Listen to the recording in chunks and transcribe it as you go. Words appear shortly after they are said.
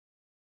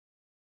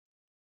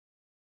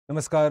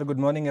Namaskar, good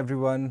morning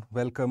everyone.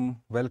 Welcome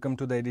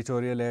to the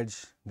Editorial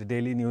Edge, the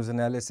daily news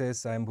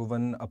analysis. I am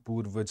Bhuvan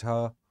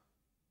Apurvajha.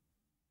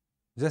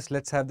 Just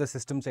let's have the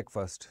system check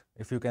first.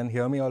 If you can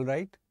hear me all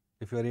right,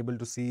 if you are able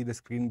to see the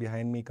screen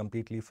behind me,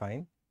 completely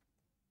fine.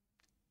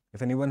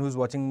 If anyone who's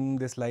watching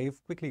this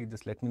live, quickly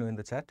just let me know in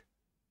the chat.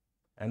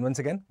 And once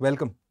again,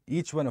 welcome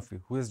each one of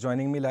you who is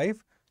joining me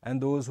live and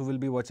those who will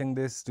be watching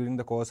this during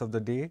the course of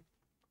the day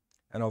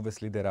and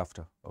obviously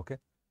thereafter, okay?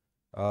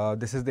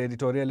 This is the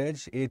Editorial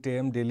Edge, 8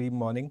 a.m. daily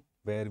morning,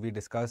 where we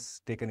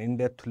discuss, take an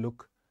in-depth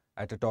look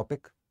at a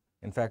topic.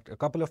 In fact, a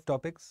couple of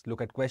topics,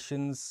 look at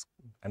questions,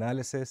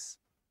 analysis,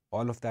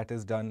 all of that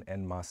is done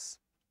en masse,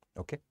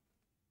 okay?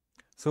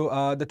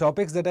 So the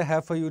topics that I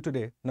have for you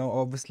today, now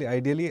obviously,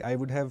 ideally, I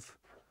would have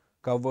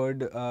covered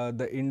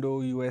the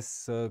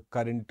Indo-US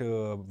current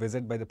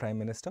visit by the Prime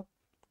Minister,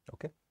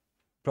 okay?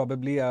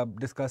 Probably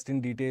discussed in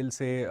detail,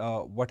 say,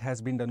 what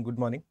has been done, good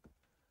morning,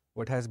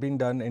 what has been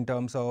done in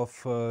terms of,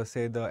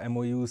 say, the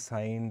MOU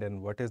signed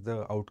and what is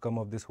the outcome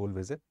of this whole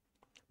visit.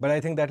 But I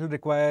think that will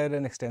require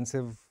an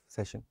extensive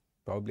session,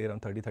 probably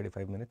around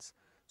 30-35 minutes.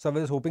 So I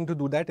was hoping to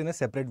do that in a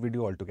separate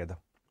video altogether.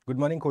 Good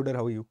morning, Coder,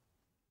 how are you?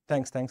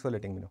 Thanks for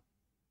letting me know.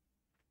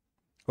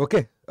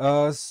 Okay,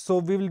 so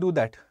we will do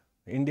that,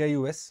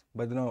 India-US,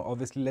 but you know,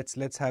 obviously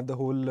let's have the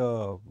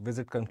whole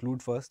visit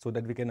conclude first so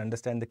that we can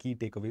understand the key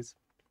takeaways.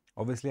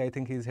 Obviously, I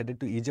think he's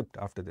headed to Egypt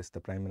after this, the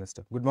Prime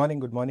Minister. Good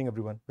morning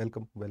everyone.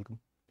 Welcome.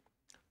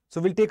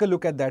 So we'll take a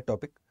look at that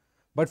topic.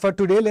 But for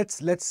today,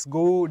 let's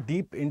go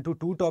deep into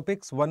two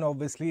topics. One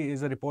obviously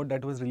is a report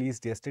that was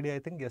released yesterday, I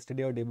think,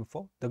 yesterday or day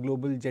before, the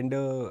Global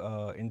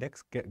Gender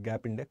Index,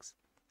 Gap Index.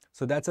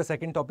 So that's a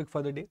second topic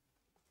for the day.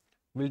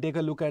 We'll take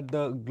a look at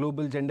the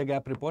Global Gender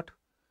Gap Report,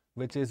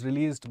 which is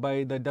released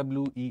by the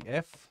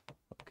WEF,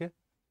 okay.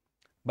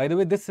 By the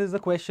way, this is a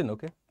question,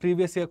 okay,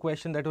 previous year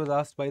question that was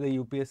asked by the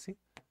UPSC.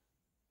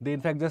 They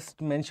in fact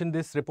just mentioned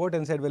this report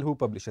and said, well, who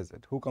publishes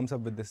it? Who comes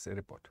up with this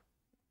report?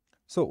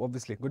 So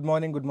obviously, good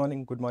morning.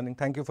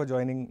 Thank you for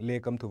joining,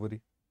 Lekam Thuvuri.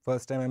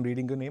 First time I'm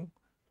reading your name.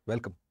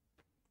 Welcome.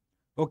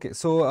 Okay,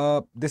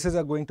 so this is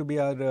going to be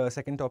our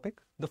second topic.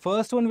 The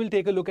first one we'll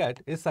take a look at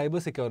is cyber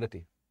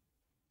security.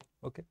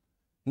 Okay.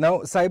 Now,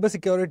 cyber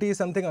security is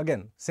something,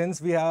 again,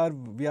 since we are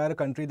a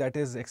country that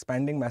is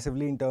expanding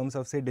massively in terms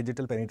of, say,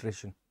 digital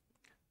penetration,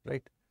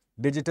 right?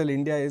 Digital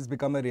India has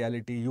become a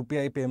reality.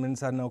 UPI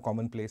payments are now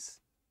commonplace.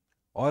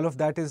 All of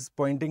that is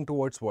pointing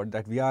towards what?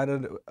 That we are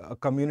a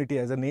community,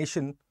 as a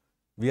nation,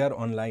 we are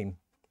online,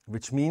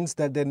 which means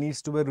that there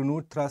needs to be a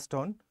renewed thrust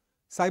on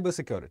cyber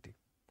security.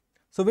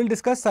 So we'll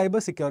discuss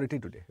cyber security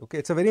today. Okay,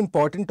 it's a very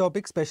important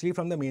topic, especially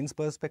from the mains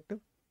perspective.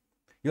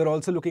 You're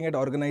also looking at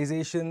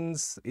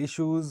organizations,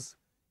 issues,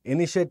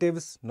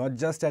 initiatives, not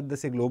just at the,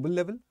 say, global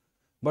level,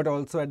 but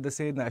also at the,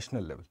 say,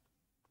 national level,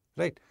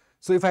 right?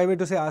 So if I were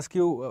to say, ask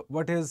you,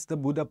 what is the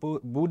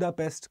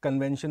Budapest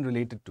Convention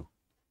related to?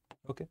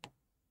 Okay.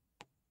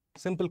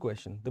 Simple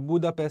question, the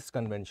Budapest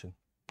Convention.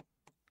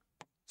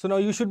 So now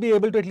you should be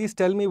able to at least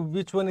tell me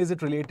which one is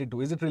it related to.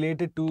 Is it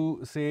related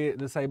to, say,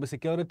 the cyber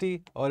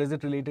security, or is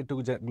it related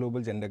to global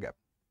gender gap?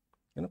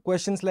 You know,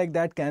 questions like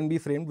that can be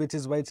framed, which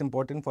is why it's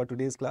important for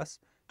today's class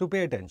to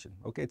pay attention.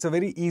 Okay, it's a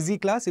very easy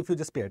class if you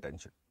just pay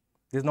attention.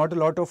 There's not a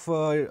lot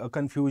of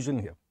confusion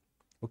here.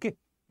 Okay.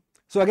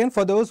 So again,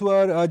 for those who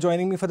are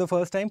joining me for the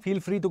first time, feel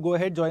free to go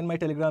ahead, join my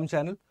Telegram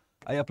channel.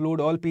 I upload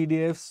all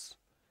PDFs,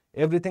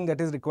 everything that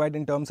is required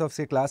in terms of,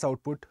 say, class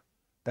output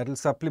that will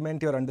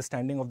supplement your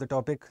understanding of the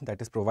topic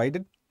that is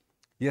provided.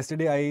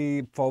 Yesterday,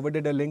 I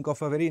forwarded a link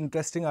of a very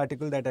interesting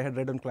article that I had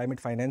read on climate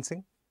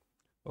financing.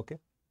 Okay.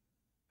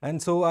 And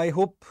so I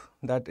hope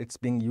that it's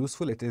being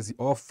useful. It is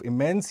of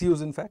immense use,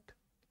 in fact,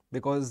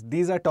 because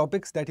these are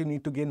topics that you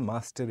need to gain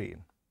mastery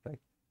in, right?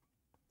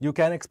 You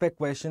can expect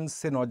questions,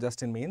 say, not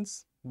just in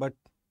mains, but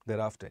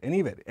thereafter,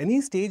 anywhere,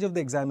 any stage of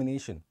the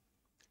examination,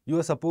 you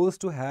are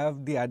supposed to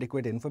have the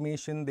adequate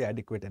information, the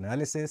adequate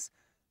analysis,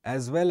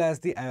 as well as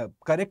the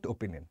correct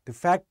opinion, the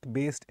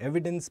fact-based,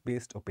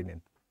 evidence-based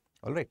opinion.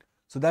 All right.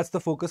 So that's the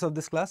focus of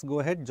this class.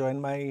 Go ahead,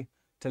 join my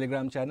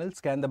Telegram channel,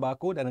 scan the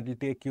barcode, and it will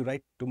take you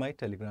right to my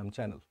Telegram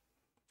channel.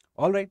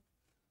 All right.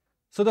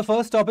 So the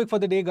first topic for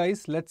the day,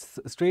 guys, let's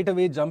straight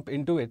away jump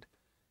into it,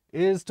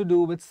 is to do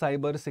with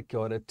cyber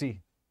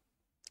security.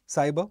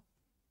 Cyber,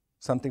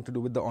 something to do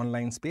with the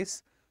online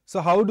space. So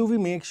how do we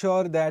make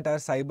sure that our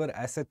cyber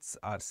assets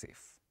are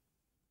safe?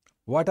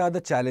 What are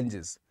the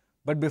challenges?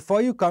 But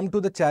before you come to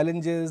the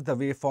challenges, the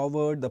way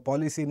forward, the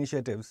policy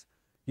initiatives,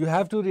 you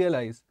have to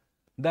realize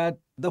that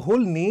the whole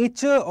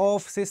nature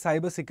of, say,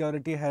 cyber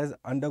security has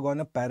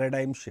undergone a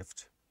paradigm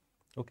shift.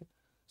 Okay.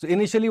 So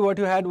initially what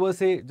you had was,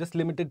 say, just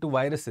limited to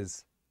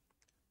viruses.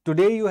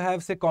 Today you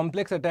have, say,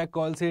 complex attack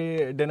called,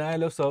 say,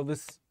 denial of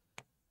service,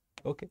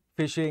 okay,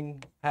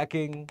 phishing,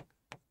 hacking,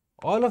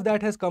 all of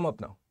that has come up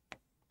now.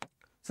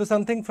 So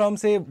something from,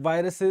 say,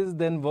 viruses,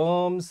 then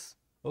worms,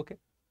 okay.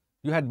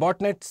 You had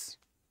botnets.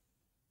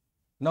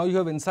 Now you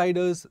have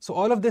insiders. So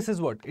all of this is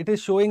what? It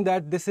is showing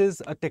that this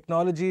is a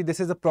technology,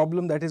 this is a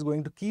problem that is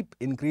going to keep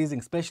increasing,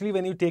 especially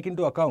when you take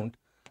into account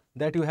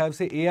that you have,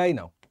 say, AI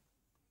now.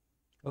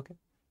 Okay.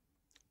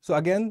 So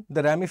again,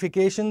 the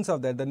ramifications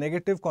of that, the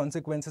negative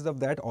consequences of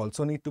that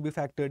also need to be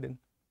factored in.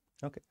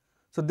 Okay.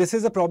 So this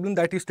is a problem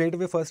that you straight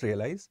away first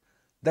realize,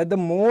 that the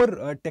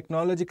more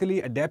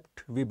technologically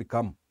adept we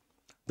become,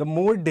 the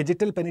more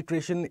digital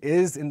penetration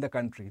is in the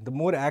country, the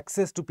more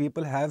access to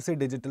people have, say,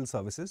 digital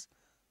services,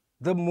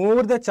 the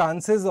more the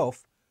chances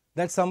of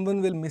that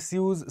someone will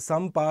misuse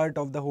some part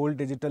of the whole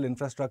digital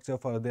infrastructure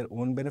for their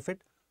own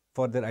benefit,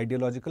 for their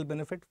ideological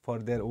benefit, for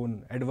their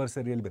own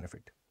adversarial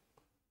benefit.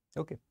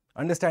 Okay,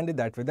 understand it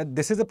that way, that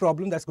this is a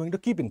problem that's going to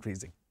keep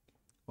increasing.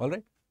 All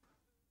right.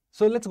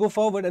 So let's go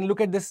forward and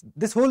look at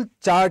this whole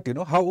chart,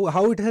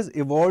 how it has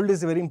evolved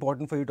is very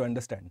important for you to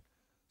understand.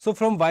 So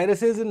from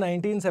viruses in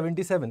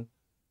 1977,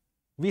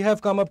 we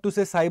have come up to,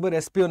 say, cyber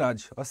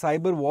espionage or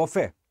cyber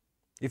warfare.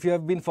 If you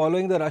have been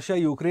following the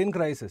Russia-Ukraine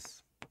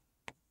crisis,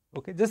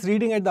 okay, just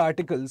reading at the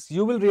articles,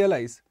 you will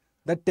realize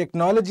that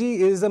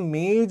technology is a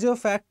major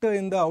factor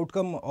in the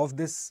outcome of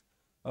this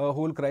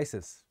whole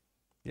crisis.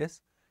 Yes,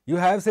 you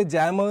have, say,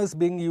 jammers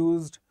being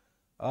used,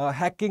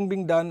 hacking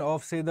being done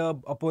of, say, the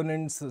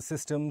opponent's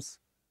systems,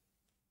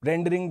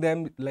 rendering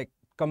them like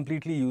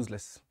completely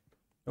useless.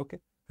 Okay,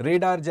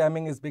 radar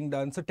jamming is being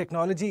done. So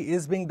technology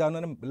is being done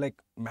on a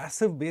like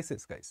massive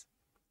basis, guys.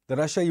 The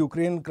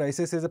Russia-Ukraine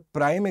crisis is a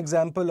prime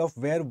example of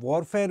where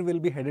warfare will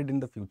be headed in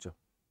the future.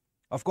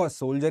 Of course,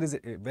 soldier is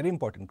very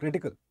important,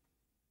 critical.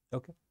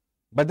 Okay,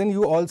 but then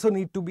you also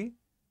need to be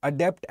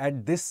adept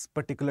at this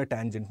particular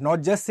tangent,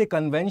 not just, say,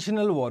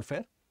 conventional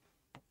warfare.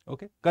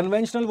 Okay,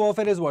 conventional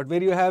warfare is what?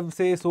 Where you have,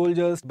 say,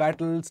 soldiers,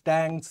 battles,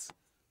 tanks,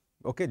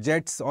 okay,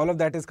 jets, all of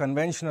that is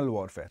conventional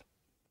warfare.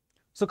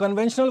 So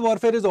conventional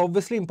warfare is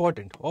obviously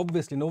important.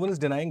 Obviously, no one is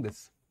denying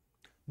this.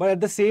 But at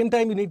the same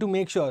time, you need to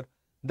make sure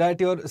that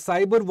your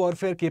cyber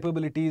warfare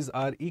capabilities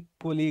are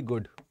equally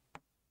good.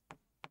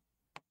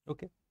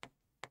 Okay.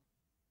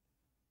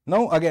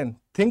 Now again,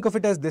 think of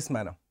it as this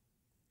manner.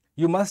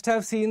 You must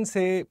have seen,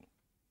 say,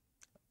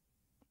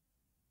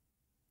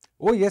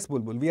 oh yes,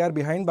 Bulbul, we are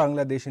behind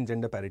Bangladesh in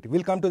gender parity.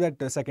 We'll come to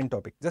that second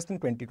topic just in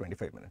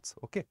 20-25 minutes.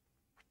 Okay.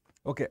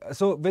 Okay.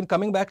 So when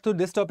coming back to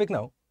this topic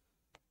now,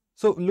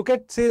 so look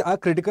at, say, our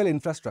critical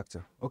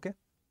infrastructure. Okay.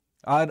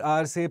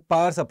 Our say,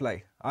 power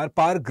supply, our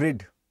power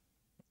grid.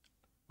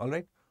 All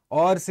right.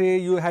 Or say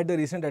you had a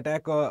recent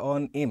attack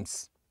on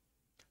AIMS.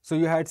 So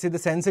you had, say, the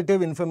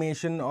sensitive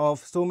information of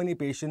so many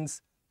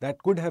patients that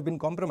could have been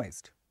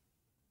compromised.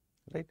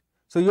 Right.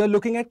 So you are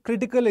looking at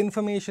critical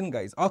information,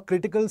 guys, or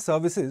critical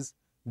services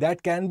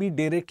that can be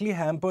directly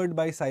hampered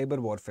by cyber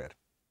warfare.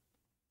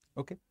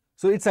 Okay.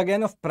 So it's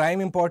again of prime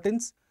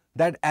importance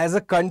that as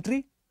a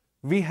country,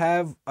 we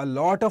have a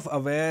lot of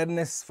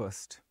awareness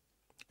first.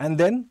 And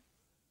then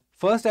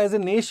first as a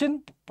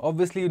nation,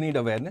 obviously you need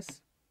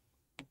awareness.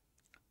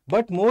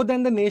 But more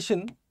than the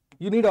nation,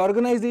 you need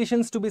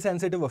organizations to be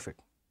sensitive of it.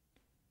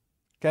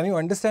 Can you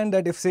understand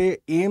that if, say,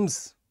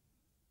 AIMS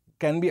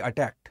can be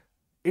attacked,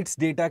 its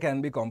data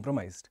can be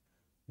compromised,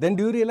 then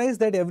do you realize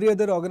that every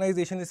other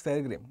organization is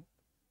fair game?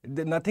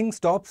 Nothing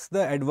stops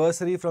the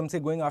adversary from, say,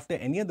 going after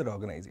any other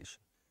organization,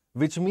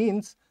 which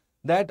means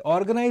that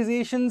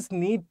organizations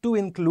need to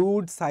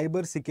include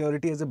cyber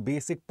security as a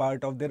basic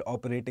part of their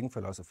operating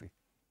philosophy.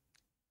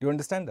 Do you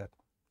understand that?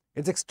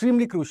 It's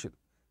extremely crucial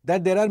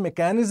that there are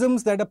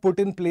mechanisms that are put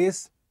in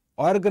place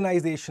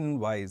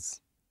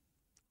organization-wise.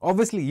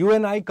 Obviously, you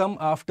and I come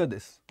after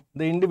this,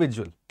 the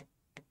individual.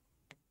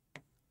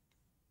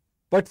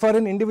 But for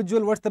an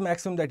individual, what's the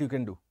maximum that you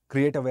can do?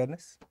 Create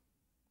awareness.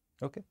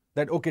 Okay,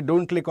 that okay,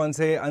 don't click on,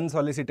 say,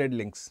 unsolicited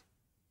links,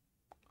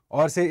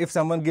 or say if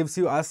someone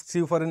asks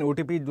you for an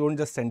OTP, don't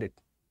just send it.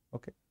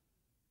 Okay,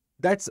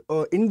 that's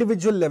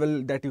individual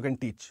level that you can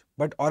teach,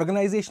 but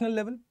organizational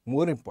level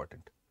more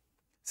important.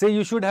 Say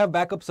you should have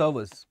backup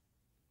servers.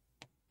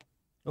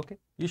 Okay,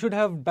 you should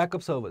have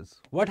backup servers.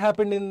 What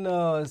happened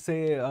in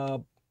say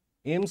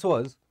AIMS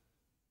was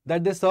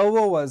that the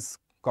server was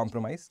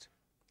compromised,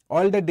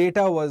 all the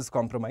data was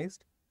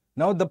compromised.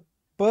 Now the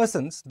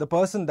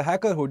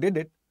hacker who did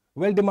it,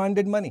 well,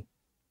 demanded money.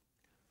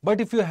 But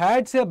if you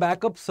had, say, a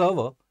backup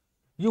server,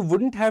 you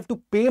wouldn't have to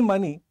pay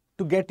money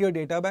to get your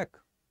data back.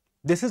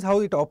 This is how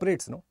it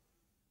operates, no?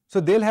 So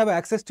they'll have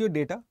access to your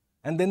data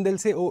and then they'll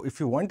say, oh, if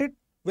you want it,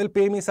 well,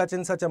 pay me such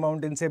and such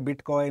amount in, say,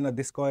 Bitcoin or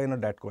this coin or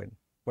that coin,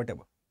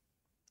 whatever.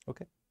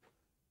 Okay.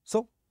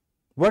 So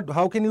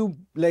how can you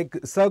like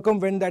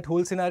circumvent that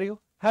whole scenario?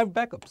 Have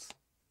backups.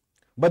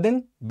 But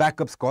then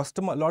backups cost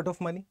a lot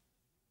of money.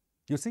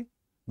 You see,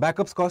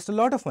 backups cost a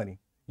lot of money.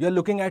 You're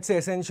looking at, say,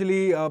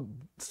 essentially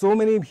so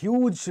many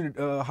huge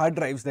hard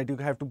drives that you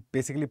have to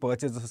basically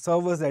purchase,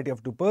 servers that you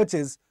have to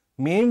purchase,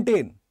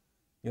 maintain,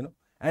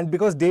 and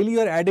because daily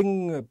you're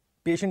adding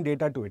patient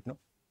data to it, no?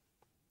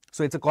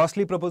 So it's a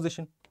costly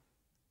proposition.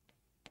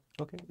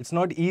 Okay, it's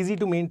not easy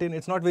to maintain,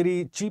 it's not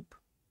very cheap.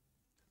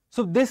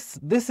 So this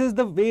is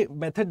the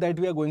method that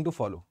we are going to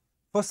follow.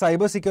 For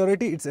cyber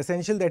security, it's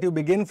essential that you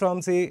begin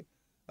from, say,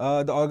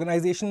 the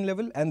organization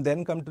level and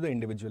then come to the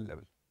individual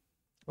level.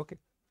 Okay.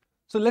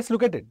 So let's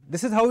look at it.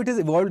 This is how it has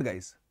evolved,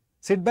 guys.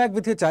 Sit back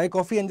with your chai,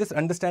 coffee and just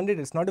understand it.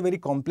 It's not a very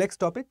complex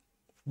topic.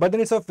 But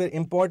then it's of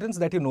importance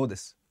that you know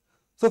this.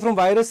 So from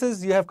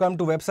viruses, you have come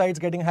to websites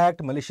getting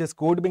hacked, malicious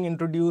code being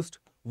introduced,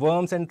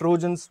 worms and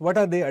trojans. What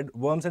are they,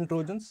 worms and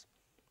trojans?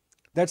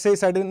 Let's say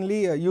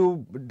suddenly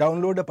you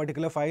download a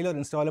particular file or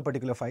install a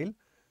particular file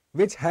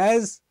which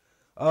has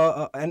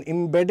an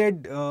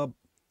embedded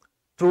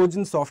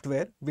Trojan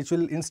software which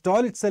will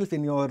install itself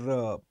in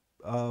your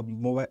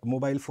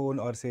mobile phone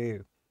or say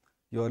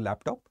your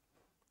laptop,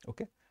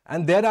 okay,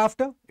 and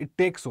thereafter it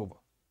takes over.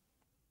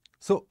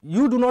 So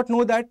you do not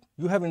know that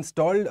you have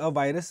installed a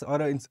virus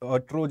or a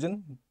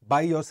Trojan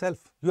by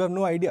yourself. You have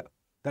no idea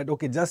that,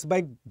 okay, just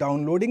by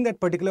downloading that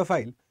particular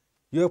file,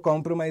 you have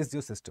compromised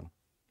your system.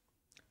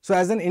 So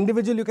as an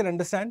individual, you can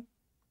understand,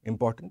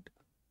 important.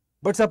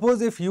 But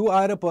suppose if you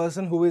are a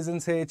person who is in,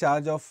 say,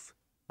 charge of,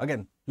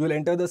 again, you will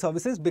enter the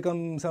services,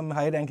 become some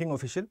high-ranking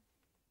official,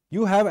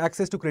 you have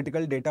access to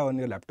critical data on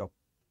your laptop.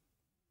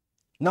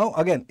 Now,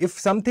 again, if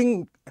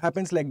something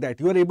happens like that,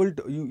 you are able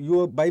to,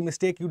 you by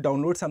mistake, you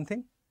download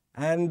something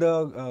and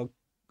the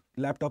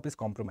laptop is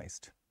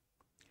compromised.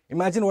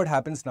 Imagine what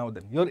happens now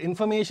then. Your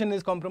information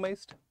is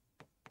compromised.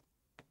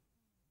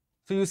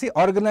 So you see,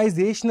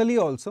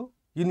 organizationally also,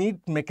 you need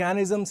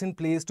mechanisms in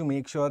place to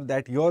make sure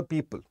that your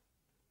people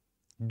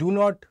do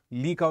not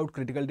leak out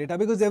critical data,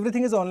 because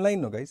everything is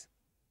online now, guys.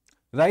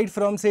 Right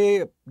from,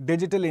 say,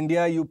 Digital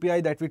India,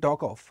 UPI that we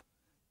talk of,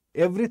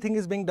 everything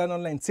is being done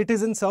online.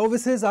 Citizen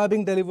services are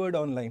being delivered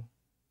online,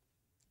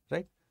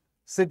 right?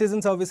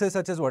 Citizen services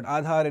such as what?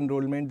 Aadhaar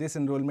enrollment, this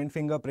enrollment,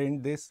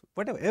 fingerprint, this,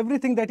 whatever.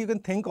 Everything that you can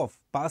think of,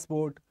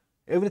 passport,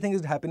 everything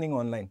is happening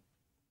online.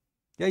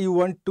 Yeah, you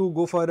want to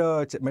go for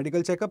a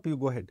medical checkup, you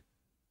go ahead.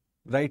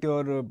 Write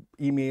your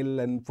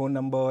email and phone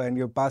number and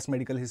your past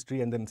medical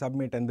history and then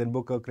submit and then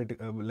book a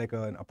like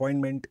an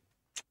appointment.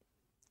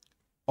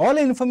 All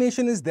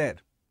information is there.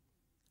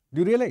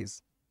 Do you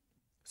realize?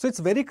 So it's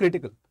very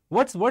critical.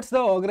 What's the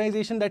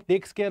organization that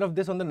takes care of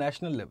this on the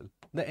national level?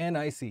 The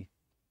NIC.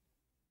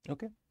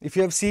 Okay. If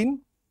you have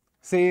seen,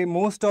 say,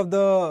 most of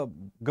the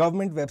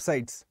government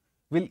websites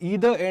will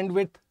either end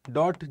with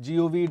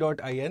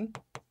 .gov.in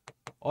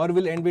or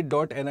will end with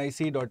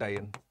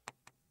 .nic.in.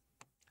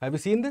 Have you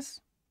seen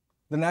this?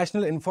 The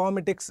National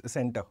Informatics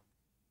Center.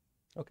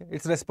 Okay.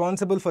 It's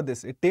responsible for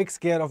this. It takes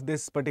care of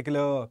this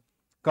particular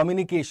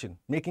communication,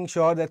 making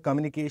sure that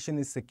communication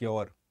is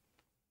secure.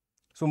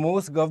 So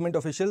most government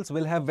officials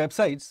will have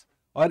websites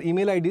or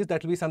email IDs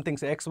that will be something,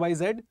 say,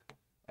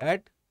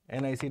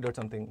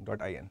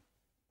 xyz@nic.something.in.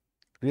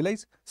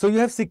 Realize? So you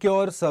have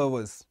secure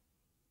servers.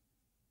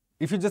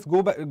 If you just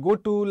go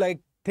to, like,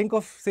 think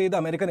of, say, the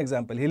American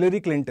example, Hillary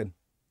Clinton.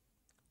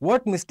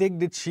 What mistake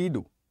did she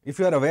do? If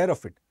you are aware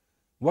of it,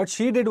 what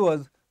she did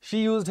was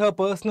she used her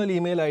personal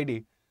email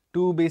ID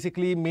to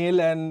basically mail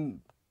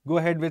and go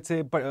ahead with,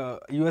 say,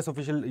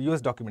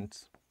 US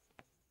documents,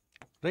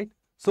 right?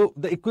 So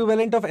the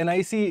equivalent of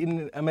NIC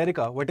in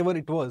America, whatever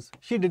it was,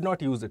 she did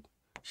not use it.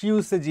 She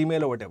used, say,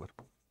 Gmail or whatever.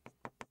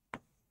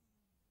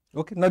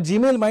 Okay. Now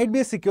Gmail might be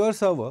a secure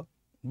server,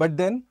 but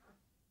then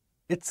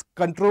its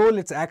control,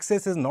 its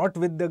access is not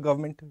with the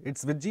government,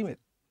 it's with Gmail.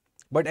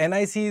 But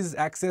NIC's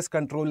access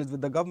control is with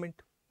the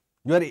government.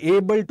 You are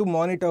able to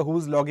monitor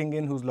who's logging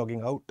in, who's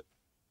logging out.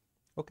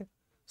 Okay.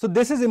 So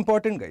this is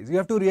important, guys. You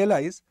have to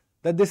realize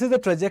that this is the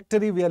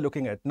trajectory we are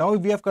looking at. Now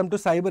we have come to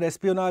cyber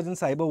espionage and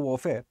cyber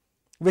warfare,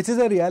 which is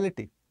a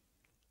reality,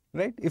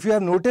 right? If you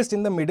have noticed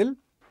in the middle,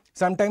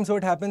 sometimes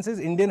what happens is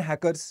Indian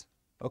hackers,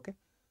 okay,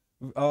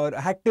 or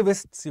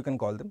hacktivists, you can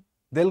call them.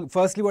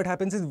 Firstly, what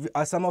happens is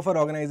some of our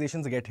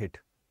organizations get hit.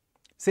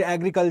 Say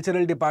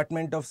agricultural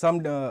department of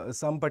some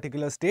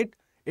particular state,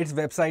 its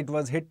website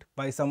was hit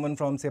by someone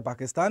from, say,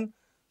 Pakistan.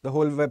 The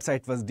whole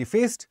website was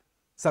defaced,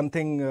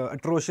 something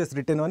atrocious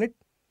written on it.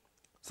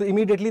 So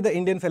immediately the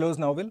Indian fellows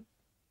now will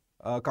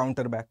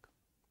counter back.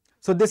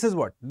 So this is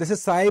what? This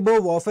is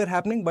cyber warfare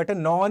happening, but a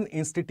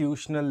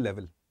non-institutional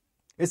level.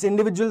 It's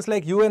individuals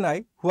like you and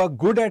I who are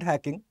good at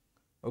hacking,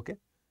 okay,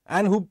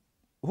 and who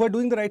are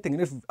doing the right thing.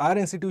 If our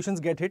institutions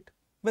get hit,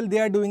 well, they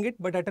are doing it,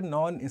 but at a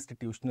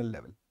non-institutional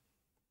level.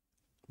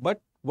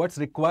 But what's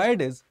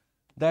required is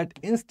that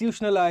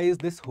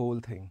institutionalize this whole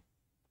thing.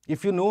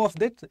 If you know of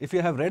this, if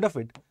you have read of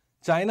it,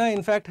 China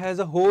in fact has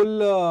a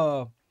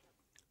whole,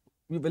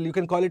 well, you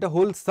can call it a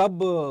whole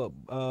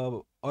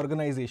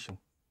organization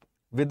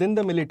within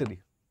the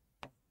military,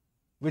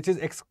 which is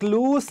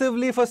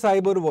exclusively for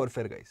cyber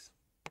warfare, guys.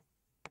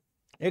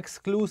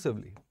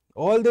 Exclusively.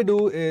 All they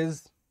do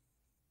is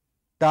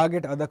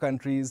target other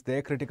countries,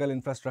 their critical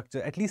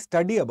infrastructure, at least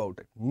study about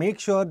it. Make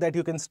sure that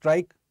you can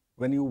strike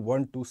when you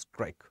want to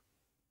strike.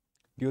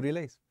 Do you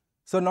realize?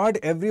 So not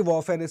every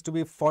warfare is to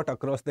be fought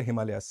across the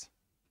Himalayas.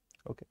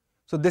 Okay.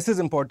 So this is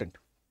important.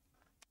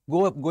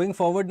 Going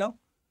forward now.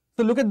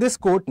 So look at this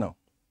quote now.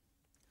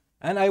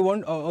 And I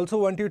also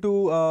want you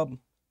to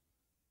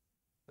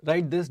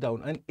write this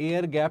down, an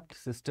air-gapped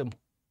system.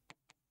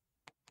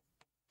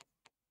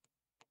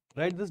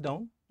 Write this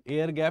down,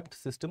 air-gapped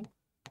system.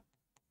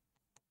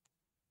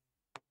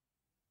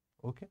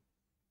 Okay.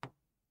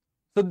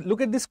 So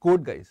look at this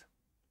quote, guys.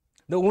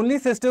 The only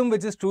system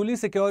which is truly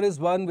secure is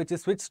one which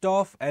is switched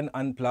off and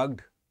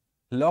unplugged,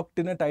 locked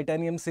in a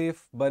titanium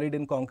safe, buried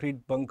in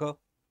concrete bunker.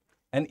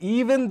 And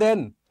even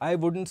then, I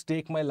wouldn't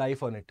stake my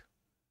life on it.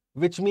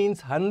 Which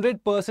means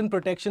 100%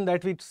 protection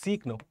that we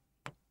seek, no.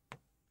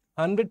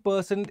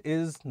 100%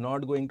 is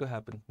not going to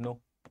happen,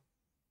 no.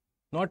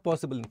 Not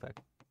possible, in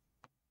fact.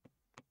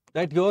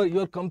 That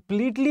you're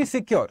completely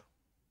secure.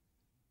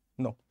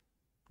 No.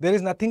 There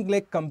is nothing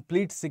like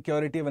complete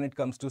security when it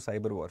comes to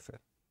cyber warfare.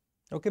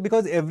 Okay,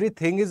 because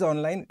everything is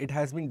online. It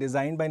has been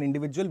designed by an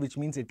individual, which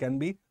means it can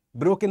be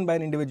broken by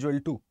an individual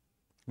too,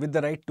 with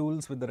the right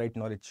tools, with the right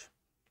knowledge.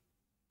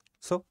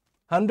 So,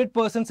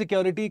 100%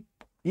 security,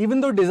 even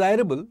though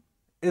desirable,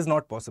 is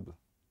not possible.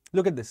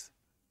 Look at this.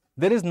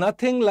 There is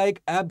nothing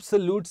like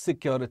absolute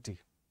security.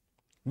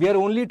 We are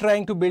only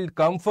trying to build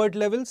comfort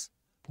levels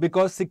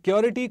because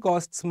security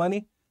costs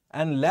money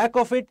and lack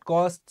of it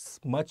costs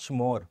much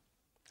more.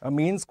 A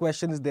means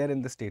question is there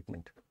in the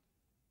statement.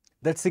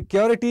 That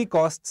security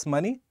costs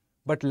money,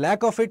 but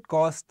lack of it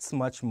costs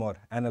much more.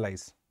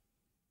 Analyze.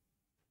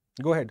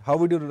 Go ahead. How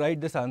would you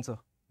write this answer?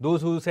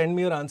 Those who send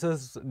me your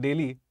answers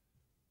daily,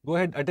 go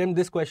ahead, attempt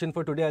this question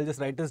for today. I'll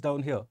just write this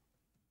down here.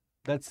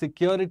 That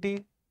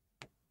security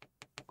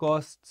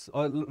costs,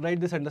 or write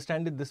this,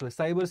 understand it this way.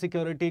 Cyber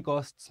security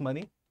costs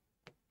money.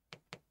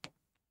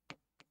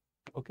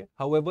 Okay.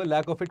 However,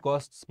 lack of it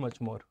costs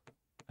much more.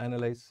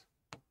 Analyze.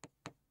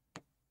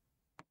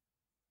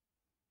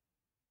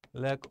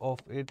 Lack of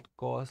it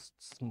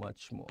costs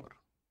much more.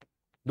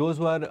 Those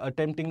who are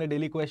attempting the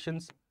daily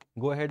questions,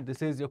 go ahead.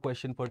 This is your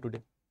question for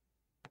today.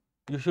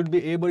 You should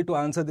be able to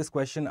answer this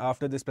question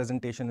after this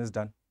presentation is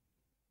done.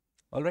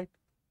 All right.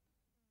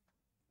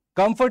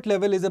 Comfort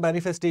level is a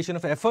manifestation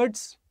of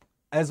efforts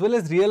as well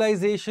as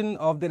realization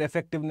of their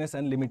effectiveness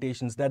and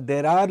limitations. That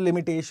there are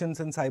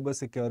limitations in cyber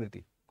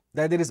security.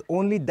 That there is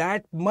only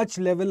that much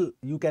level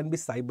you can be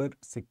cyber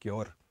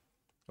secure.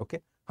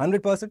 Okay.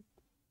 100%?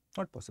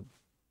 Not possible.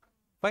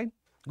 Fine.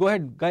 Go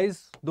ahead,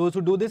 guys. Those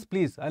who do this,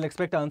 please, I'll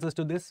expect answers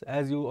to this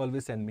as you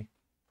always send me.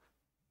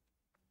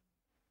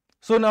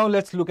 So now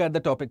let's look at the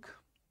topic.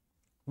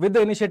 With the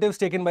initiatives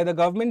taken by the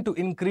government to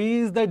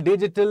increase the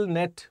digital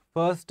net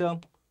first term,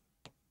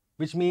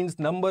 which means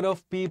number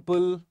of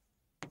people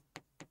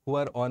who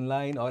are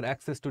online or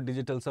access to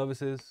digital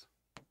services.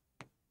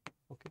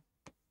 Okay.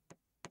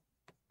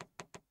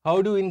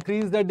 How do you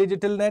increase the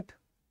digital net?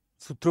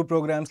 So through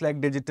programs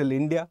like Digital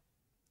India,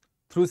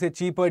 through say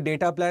cheaper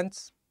data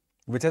plans,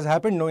 which has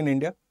happened now in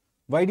India.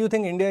 Why do you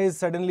think India is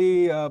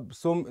suddenly we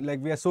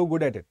are so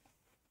good at it?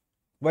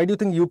 Why do you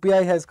think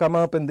UPI has come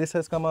up and this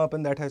has come up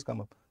and that has come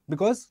up?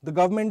 Because the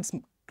government's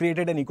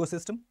created an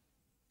ecosystem.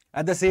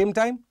 At the same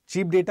time,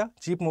 cheap data,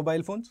 cheap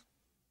mobile phones.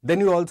 Then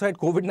you also had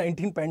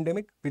COVID-19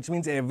 pandemic, which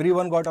means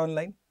everyone got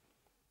online.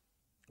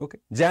 Okay.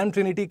 Jam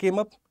Trinity came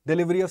up,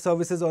 delivery of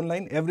services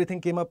online, everything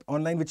came up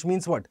online, which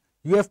means what?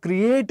 You have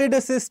created a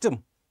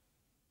system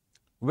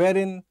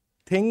wherein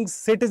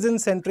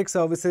citizen-centric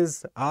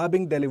services are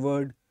being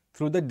delivered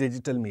through the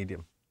digital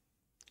medium.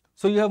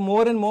 So you have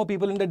more and more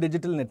people in the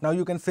digital net. Now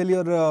you can fill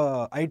your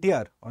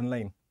ITR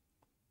online.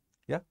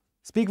 Yeah.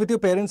 Speak with your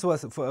parents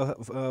once,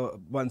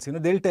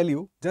 they'll tell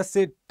you, just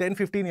say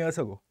 10-15 years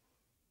ago.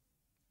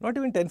 Not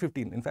even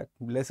 10-15, in fact,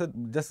 lesser,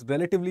 just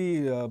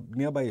relatively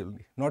nearby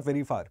only, not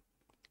very far.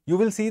 You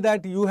will see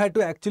that you had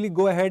to actually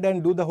go ahead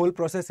and do the whole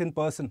process in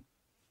person.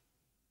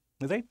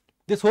 Right?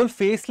 This whole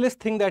faceless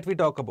thing that we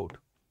talk about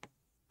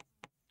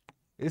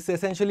is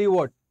essentially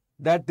what?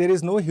 That there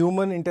is no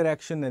human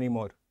interaction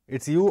anymore.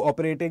 It's you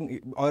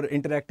operating or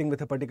interacting with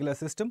a particular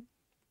system.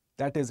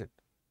 That is it.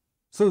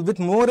 So with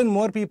more and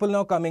more people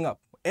now coming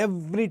up,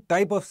 every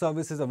type of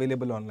service is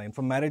available online,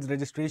 from marriage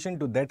registration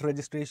to debt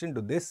registration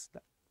to this,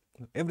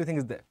 everything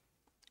is there.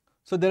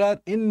 So there are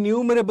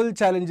innumerable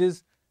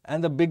challenges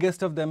and the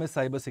biggest of them is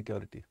cyber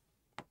security.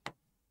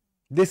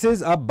 This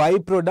is a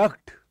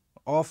byproduct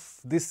of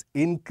this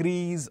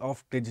increase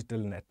of digital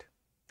net.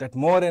 That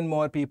more and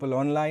more people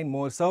online,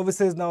 more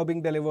services now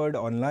being delivered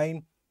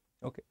online,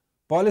 okay.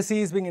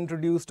 Policies being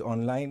introduced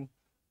online.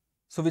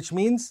 So which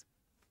means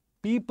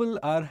people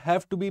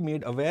have to be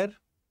made aware.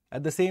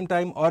 At the same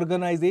time,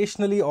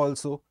 organizationally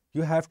also,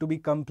 you have to be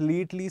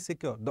completely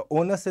secure. The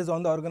onus is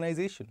on the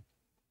organization.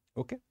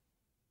 Okay.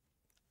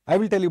 I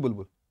will tell you,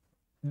 Bulbul.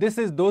 This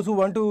is those who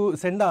want to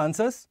send the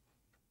answers.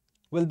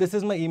 Well, this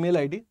is my email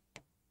ID.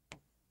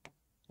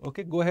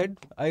 Okay, go ahead.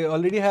 I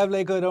already have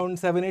like around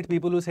 7-8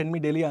 people who send me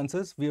daily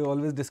answers. We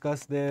always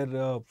discuss their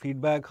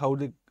feedback, how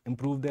they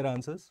improve their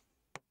answers.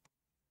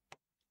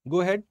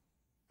 Go ahead.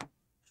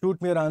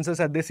 Shoot me your answers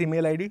at this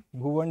email ID,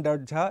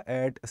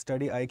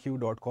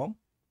 bhuvan.jha@studiiq.com.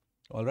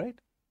 All right.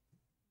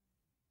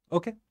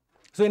 Okay.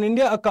 So in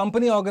India, a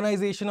company,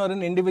 organization or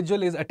an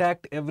individual is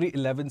attacked every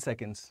 11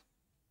 seconds.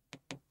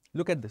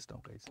 Look at this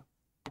now, guys.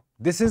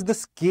 This is the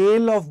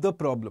scale of the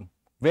problem.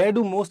 Where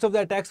do most of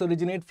the attacks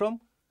originate from?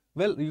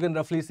 Well, you can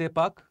roughly say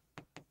Pak,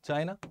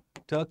 China,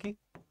 Turkey.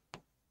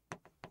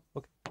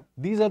 Okay.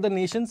 These are the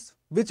nations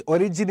which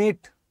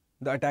originate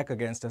the attack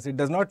against us. It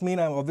does not mean,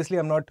 I'm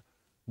not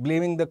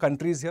blaming the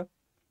countries here.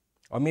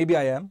 or maybe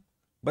I am.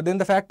 But then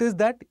the fact is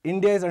that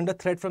India is under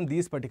threat from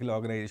these particular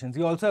organizations.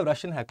 You also have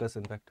Russian hackers,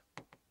 in fact.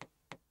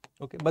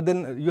 Okay, but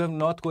then you have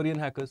North Korean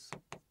hackers.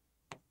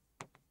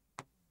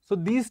 So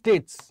these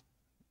states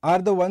are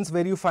the ones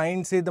where you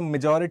find, say, the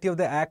majority of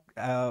the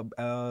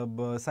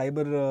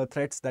cyber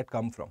threats that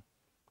come from.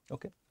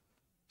 Okay,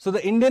 so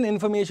the Indian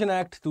Information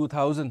Act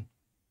 2000,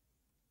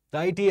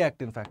 the IT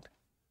Act, in fact,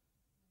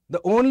 the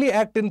only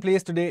act in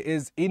place today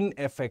is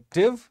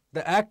ineffective.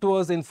 The act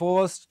was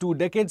enforced 2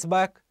 decades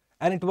back,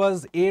 and it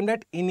was aimed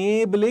at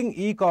enabling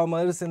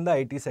e-commerce in the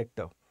IT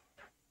sector.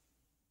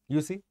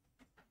 You see,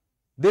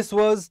 this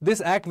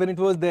act, when it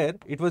was there,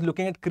 it was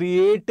looking at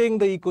creating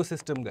the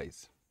ecosystem,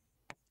 guys.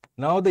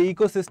 Now the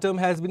ecosystem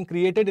has been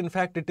created. In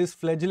fact, it is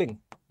fledgling.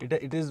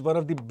 It is one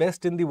of the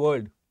best in the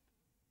world,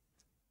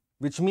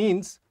 which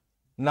means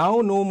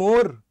now no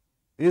more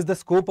is the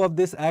scope of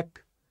this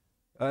act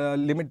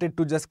limited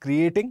to just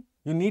creating.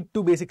 You need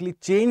to basically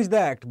change the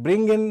act,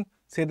 bring in,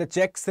 say, the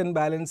checks and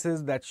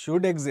balances that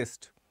should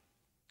exist.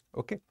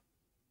 Okay,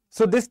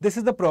 so this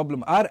is the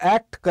problem. Our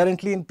act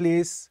currently in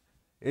place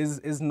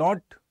is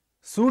not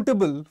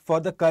suitable for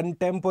the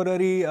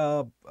contemporary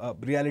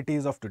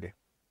realities of today.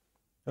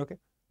 Okay,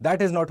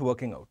 that is not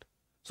working out.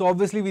 So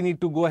obviously we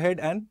need to go ahead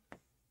and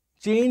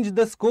change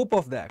the scope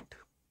of the act.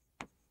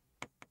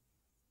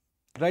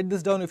 Write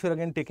this down if you're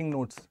again taking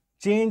notes.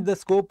 Change the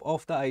scope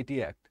of the IT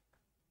Act.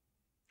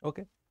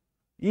 Okay.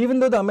 Even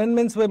though the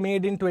amendments were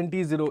made in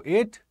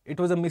 2008, it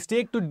was a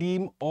mistake to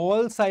deem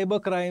all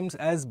cyber crimes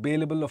as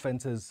bailable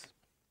offences.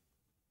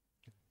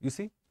 You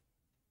see,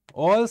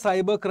 all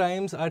cyber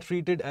crimes are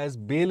treated as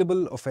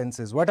bailable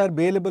offences. What are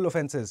bailable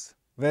offences?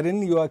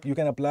 Wherein you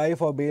can apply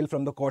for bail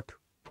from the court.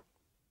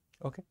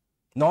 Okay.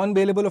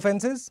 Non-bailable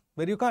offences,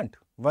 where you can't.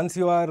 Once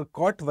you are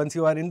caught, once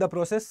you are in the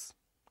process,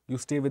 you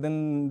stay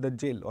within the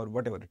jail or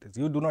whatever it is.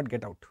 You do not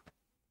get out.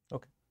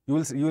 Okay.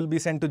 You will be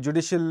sent to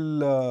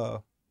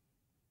judicial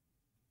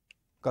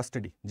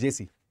custody,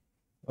 JC.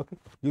 Okay,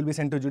 you will be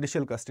sent to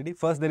judicial custody.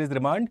 First there is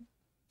remand,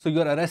 so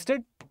you are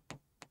arrested.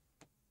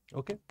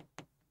 Okay,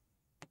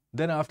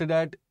 then after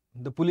that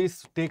the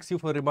police takes you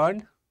for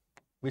remand,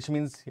 which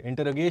means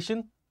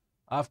interrogation.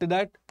 After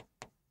that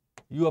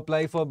you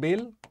apply for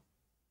bail.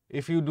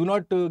 If you do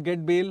not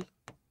get bail,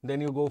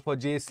 then you go for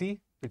JC,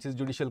 which is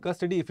judicial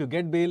custody. If you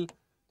get bail,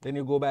 then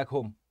you go back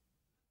home.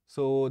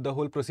 So the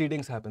whole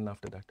proceedings happen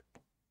after that.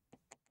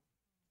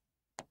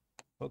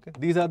 Okay,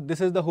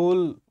 this is the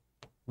whole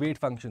way it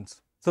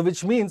functions. So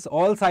which means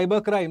all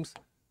cyber crimes,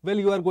 well,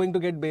 you are going to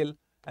get bail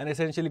and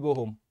essentially go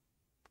home.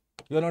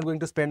 You are not going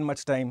to spend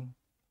much time.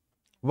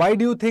 Why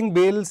do you think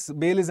bail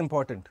is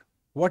important?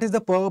 What is the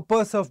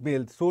purpose of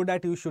bail? So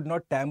that you should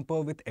not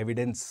tamper with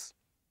evidence.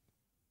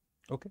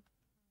 Okay,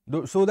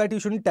 so that you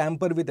shouldn't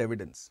tamper with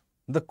evidence.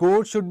 The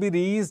court should be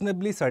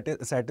reasonably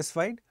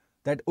satisfied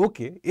that,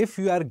 okay, if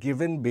you are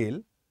given bail,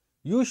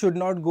 you should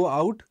not go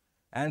out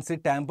and say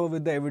tamper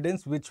with the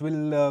evidence, which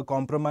will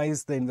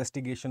compromise the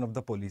investigation of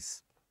the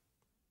police.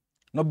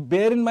 Now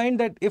bear in mind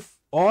that if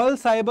all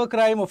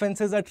cybercrime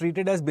offences are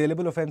treated as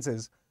bailable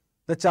offences,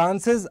 the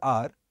chances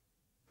are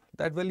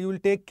that, well, you will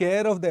take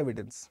care of the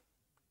evidence.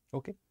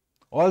 Okay.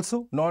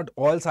 Also, not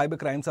all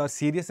cybercrimes are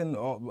serious and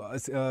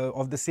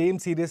of the same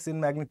serious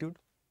in magnitude.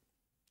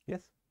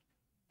 Yes.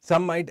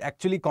 Some might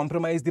actually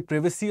compromise the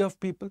privacy of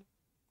people,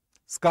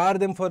 scar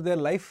them for their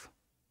life.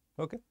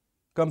 Okay.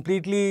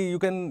 Completely,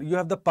 you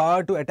have the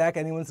power to attack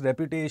anyone's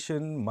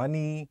reputation,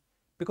 money,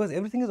 because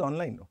everything is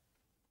online now.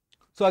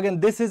 So again,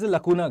 this is a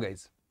lacuna,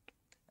 guys.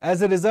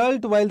 As a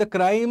result, while the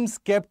crimes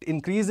kept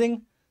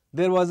increasing,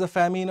 there was a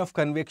famine of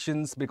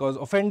convictions because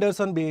offenders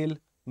on bail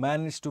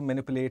managed to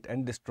manipulate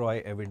and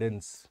destroy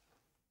evidence.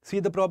 See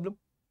the problem?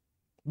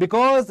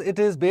 Because it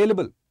is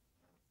bailable,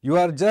 you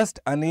are just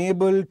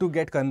unable to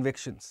get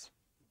convictions.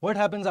 What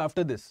happens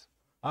after this?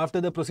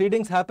 After the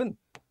proceedings happen,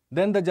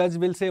 then the judge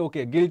will say,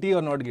 okay, guilty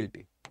or not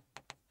guilty.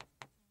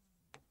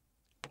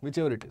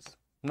 Whichever it is,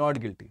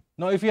 not guilty.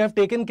 Now, if you have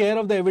taken care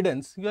of the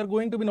evidence, you are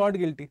going to be not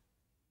guilty.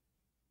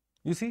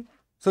 You see?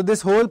 So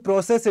this whole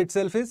process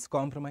itself is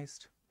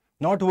compromised,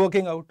 not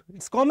working out.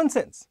 It's common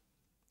sense.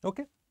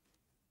 Okay?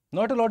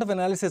 Not a lot of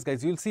analysis,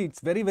 guys. You'll see it's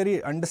very,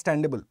 very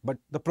understandable. But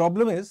the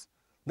problem is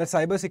that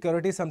cyber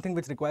security is something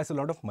which requires a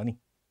lot of money.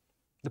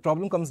 The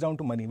problem comes down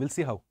to money. We'll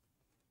see how.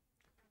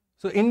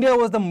 So India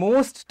was the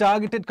most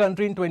targeted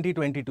country in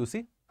 2022.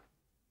 See,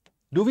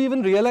 do we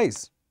even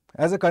realize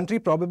as a country?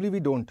 Probably we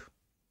don't.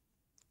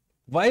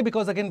 Why?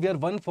 Because again, we are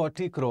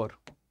 140 crore.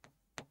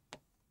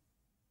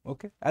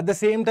 Okay. At the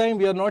same time,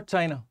 we are not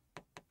China.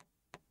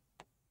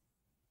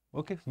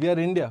 Okay. We are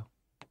India.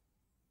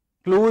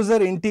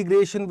 Closer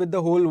integration with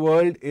the whole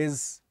world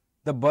is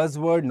the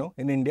buzzword, no,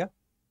 in India.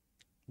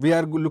 We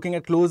are looking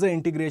at closer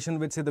integration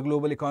with, say, the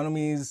global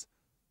economies,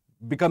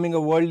 becoming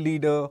a world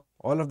leader.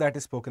 All of that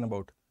is spoken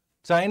about.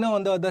 China,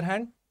 on the other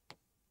hand,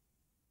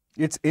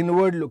 it's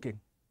inward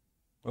looking.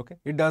 Okay.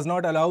 It does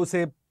not allow,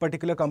 say,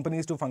 particular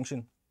companies to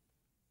function.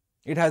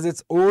 It has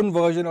its own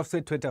version of,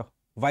 say, Twitter.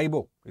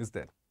 Weibo is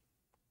there.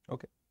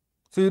 Okay.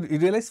 So you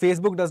realize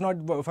Facebook does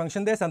not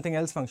function there, something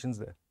else functions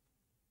there.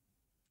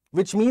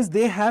 which means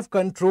they have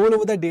control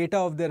over the data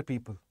of their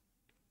people.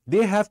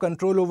 They have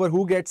control over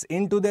who gets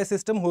into their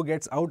system, who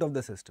gets out of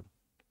the system.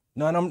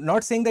 Now, I'm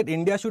not saying that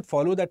India should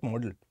follow that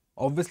model.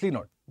 Obviously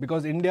not,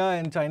 because India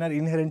and China are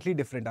inherently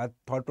different. Our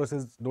thought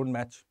process don't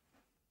match.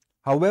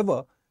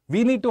 However,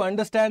 we need to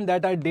understand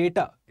that our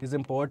data is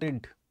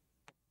important,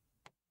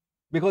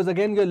 because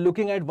again, you're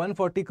looking at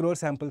 140 crore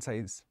sample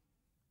size.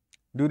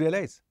 Do you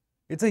realize?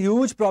 It's a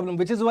huge problem,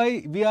 which is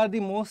why we are the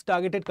most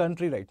targeted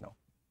country right now.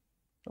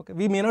 Okay,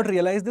 we may not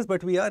realize this,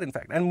 but we are in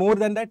fact. And more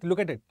than that, look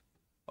at it.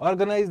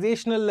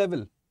 Organizational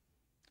level,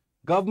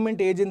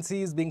 government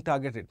agencies being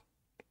targeted.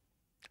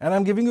 And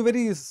I'm giving you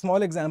very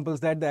small examples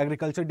that the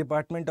agriculture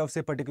department of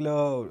say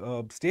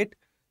particular state,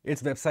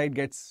 its website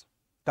gets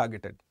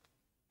targeted.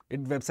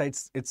 Its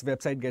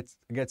website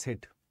gets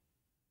hit.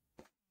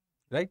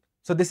 Right?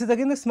 So this is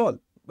again a small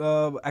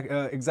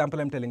example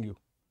I'm telling you.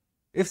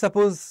 If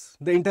suppose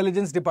the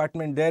intelligence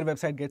department, their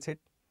website gets hit,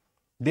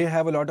 they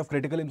have a lot of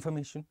critical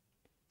information.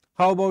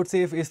 How about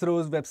say if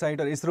ISRO's website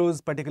or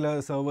ISRO's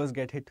particular servers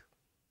get hit?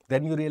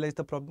 Then you realize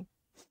the problem,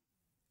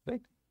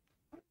 right?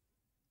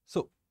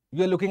 So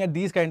you are looking at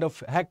these kind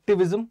of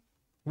hacktivism,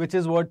 which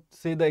is what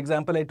say the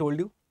example I told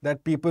you,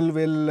 that people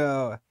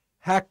will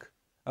hack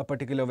a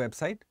particular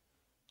website,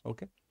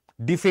 okay,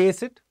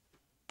 deface it,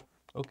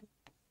 okay.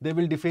 They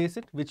will deface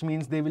it, which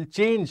means they will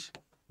change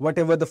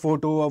whatever the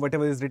photo or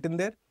whatever is written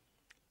there,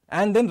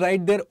 and then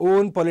write their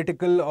own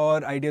political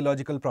or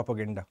ideological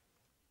propaganda.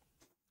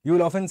 You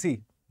will often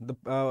see the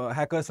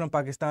hackers from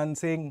Pakistan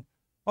saying,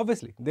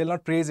 obviously, they'll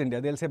not praise India.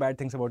 They'll say bad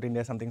things about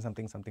India, something.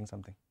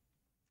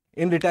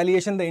 In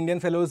retaliation, the Indian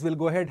fellows will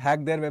go ahead,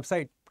 hack their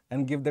website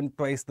and give them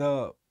twice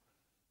the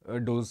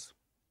dose.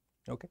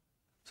 Okay.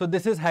 So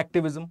this is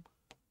hacktivism.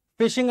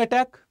 Phishing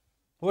attack.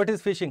 What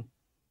is phishing?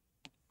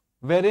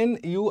 Wherein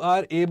you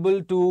are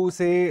able to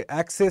say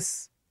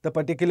access the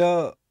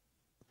particular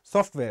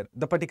software,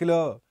 the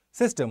particular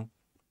system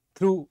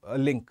through a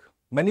link.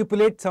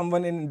 Manipulate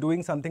someone in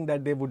doing something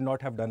that they would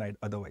not have done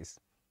otherwise.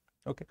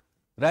 Okay.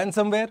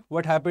 Ransomware,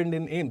 what happened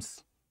in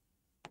AIMS?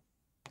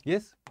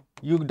 Yes,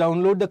 you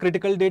download the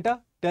critical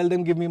data, tell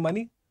them give me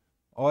money,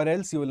 or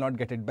else you will not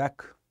get it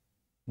back.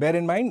 Bear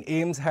in mind,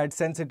 AIMS had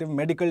sensitive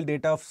medical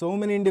data of so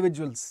many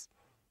individuals.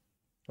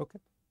 Okay.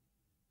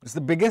 It's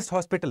the biggest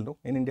hospital, no,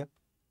 in India.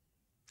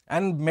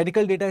 And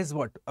medical data is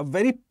what? A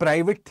very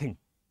private thing.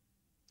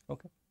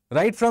 Okay.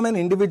 Right from an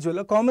individual,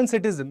 a common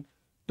citizen,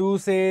 to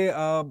say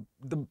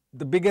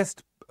the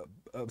biggest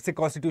say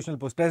constitutional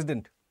post,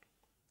 president,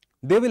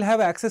 they will have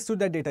access to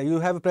that data. You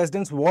have a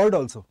president's ward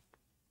also.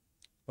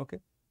 Okay.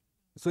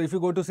 So if you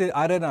go to say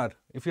RNR,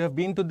 if you have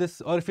been to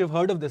this or if you have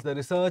heard of this, the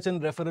Research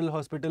and Referral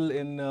Hospital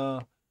in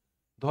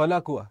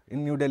Dhola Kua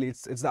in New Delhi,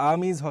 it's the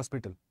Army's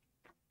hospital.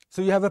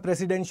 So you have a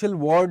presidential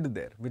ward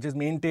there, which is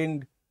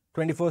maintained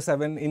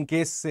 24/7 in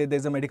case say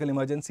there's a medical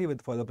emergency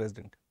with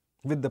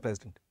the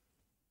president,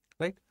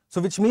 right? So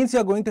which means you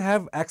are going to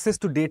have access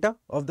to data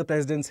of the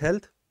president's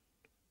health.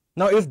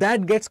 Now, if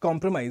that gets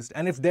compromised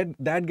and if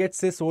that gets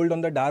say sold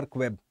on the dark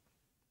web,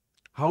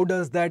 how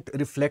does that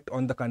reflect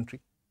on the country?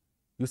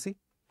 You see,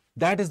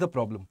 that is the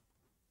problem.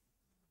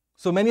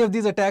 So many of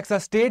these attacks are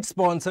state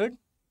sponsored,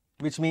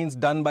 which means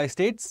done by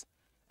states,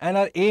 and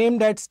are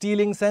aimed at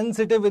stealing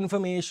sensitive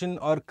information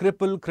or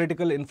cripple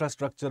critical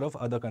infrastructure of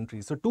other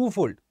countries. So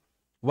twofold.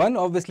 One,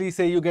 obviously,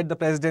 say you get the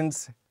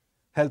president's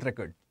health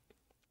record.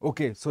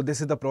 Okay, so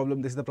this is the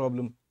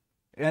problem,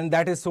 and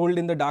that is sold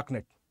in the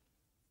darknet.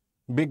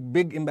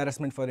 Big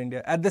embarrassment for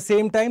India. At the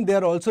same time, they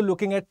are also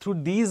looking at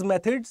through these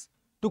methods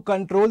to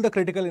control the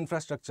critical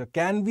infrastructure.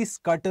 Can we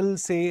scuttle,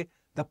 say,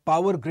 the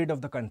power grid of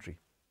the country?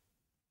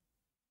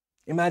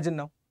 Imagine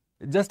now,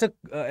 just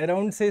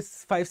around say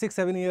 5, 6,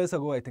 7 years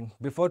ago, I think,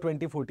 before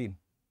 2014,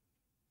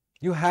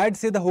 you had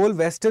say the whole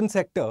western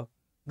sector,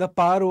 the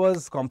power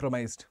was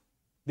compromised.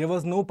 There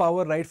was no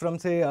power right from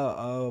say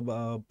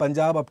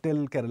Punjab up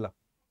till Kerala,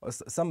 or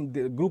some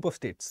group of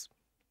states.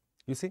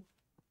 You see?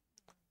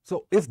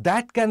 So if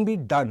that can be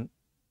done,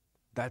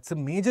 that's a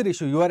major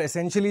issue. You are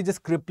essentially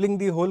just crippling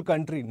the whole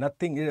country.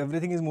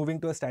 Everything is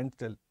moving to a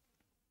standstill,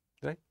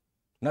 right?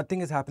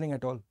 Nothing is happening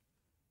at all.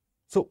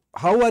 So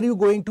how are you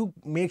going to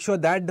make sure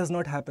that does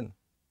not happen?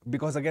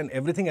 Because again,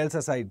 everything else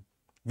aside,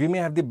 we may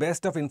have the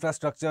best of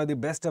infrastructure, the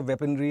best of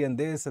weaponry and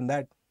this and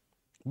that.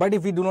 But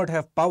if we do not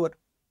have power,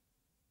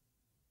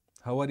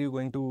 how are you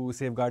going to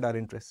safeguard our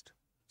interest?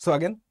 So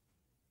again,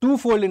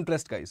 twofold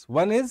interest, guys.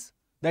 One is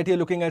that you're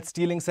looking at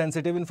stealing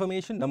sensitive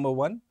information, number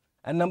one.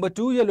 And number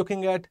two, you're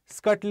looking at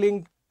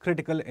scuttling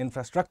critical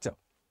infrastructure.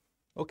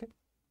 Okay.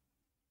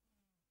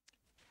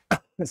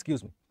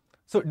 Excuse me.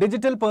 So,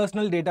 Digital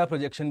Personal Data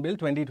Protection Bill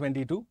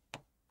 2022,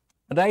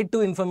 right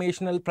to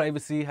informational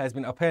privacy has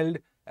been upheld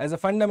as a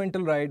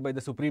fundamental right by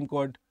the Supreme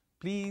Court.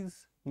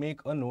 Please make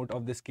a note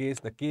of this case,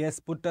 the KS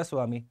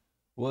Puttaswamy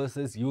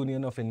versus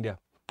Union of India.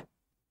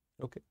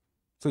 Okay.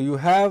 So, you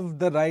have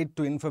the right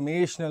to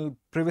informational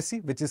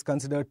privacy, which is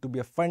considered to be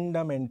a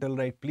fundamental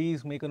right.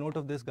 Please make a note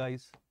of this,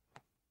 guys.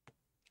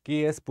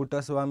 KS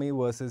Puttaswamy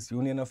versus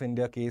Union of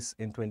India case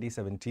in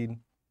 2017.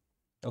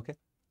 Okay.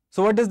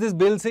 So what does this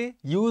bill say?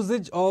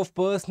 Usage of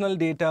personal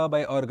data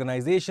by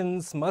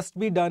organizations must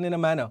be done in a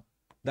manner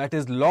that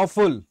is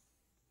lawful,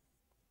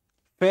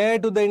 fair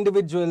to the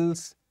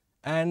individuals,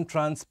 and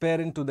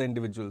transparent to the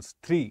individuals.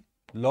 3.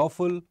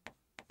 Lawful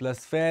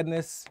plus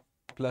fairness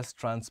plus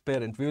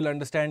transparent. We will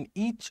understand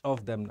each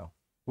of them now.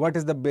 What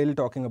is the bill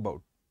talking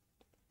about?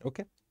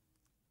 Okay.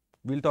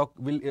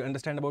 We'll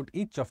understand about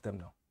each of them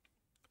now.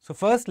 So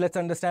first, let's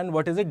understand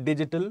what is a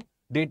digital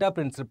data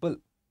principle.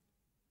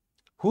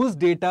 Whose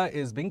data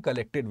is being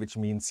collected, which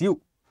means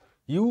you.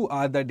 You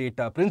are the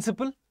data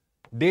principal.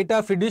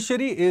 Data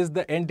fiduciary is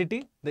the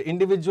entity, the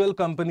individual,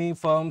 company,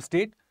 firm,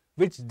 state,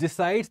 which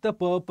decides the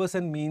purpose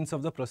and means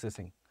of the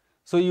processing.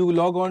 So you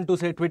log on to,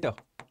 say, Twitter.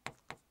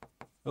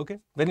 Okay.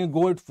 When you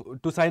go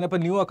to sign up a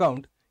new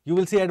account, you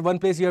will see at one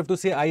place you have to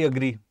say I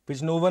agree,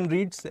 which no one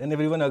reads and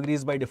everyone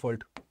agrees by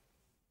default.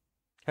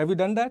 Have you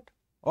done that?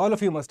 All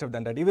of you must have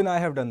done that. Even I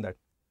have done that.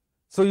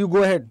 So you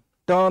go ahead.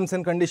 Terms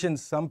and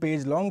conditions, some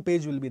page, long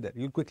page will be there.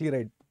 You'll quickly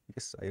write,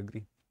 yes, I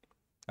agree.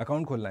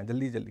 Account kholna hai,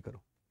 jaldi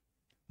karo.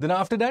 Then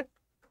after that,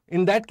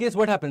 in that case,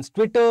 what happens?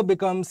 Twitter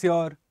becomes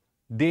your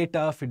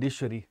data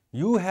fiduciary.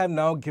 You have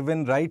now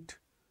given right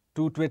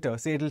to Twitter.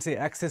 Say it will say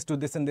access to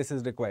this and this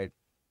is required.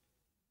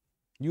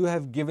 You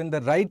have given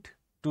the right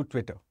to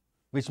Twitter,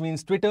 which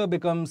means Twitter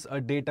becomes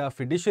a data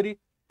fiduciary.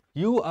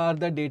 You are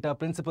the data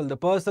principal, the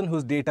person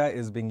whose data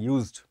is being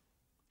used.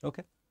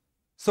 Okay.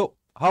 So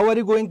how are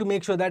you going to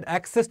make sure that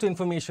access to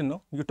information,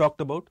 no, you talked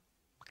about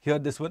here,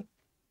 this one,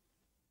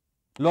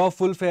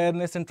 lawful,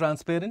 fairness and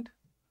transparent.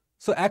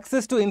 So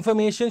access to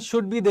information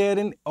should be there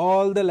in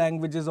all the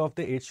languages of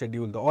the 8th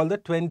schedule, all the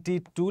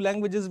 22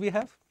 languages we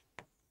have.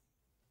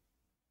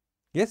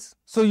 Yes.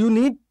 So you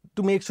need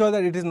to make sure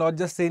that it is not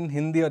just in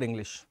Hindi or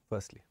English,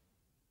 firstly.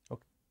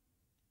 Okay.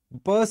 The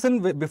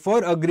person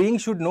before agreeing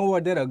should know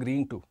what they're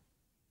agreeing to.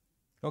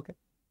 Okay.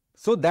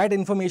 So that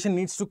information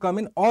needs to come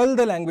in all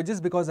the languages,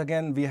 because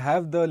again, we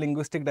have the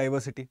linguistic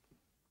diversity.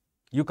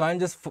 You can't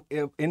just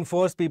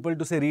enforce people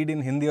to say read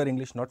in Hindi or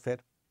English, not fair.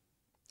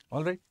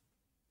 All right.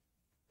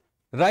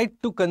 Right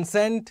to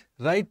consent,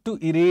 right to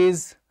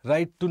erase,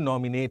 right to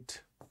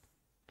nominate.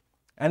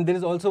 And there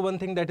is also one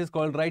thing that is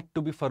called right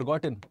to be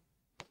forgotten.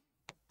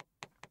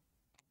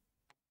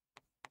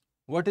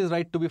 What is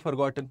right to be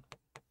forgotten?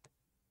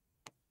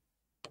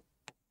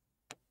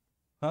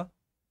 Huh?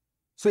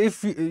 So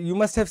if you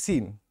must have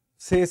seen,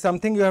 say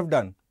something you have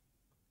done,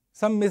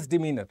 some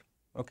misdemeanor,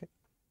 okay.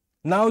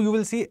 Now you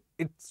will see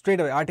it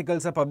straight away.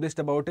 Articles are published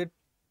about it.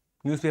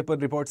 Newspaper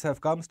reports have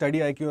come.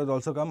 StudyIQ has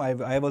also come. I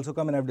have also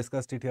come and I have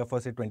discussed it here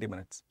for, say, 20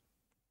 minutes.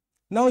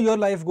 Now your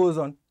life goes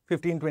on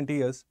 15, 20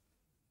 years.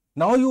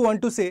 Now you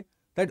want to say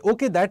that,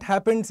 okay, that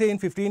happened, say, in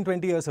 15,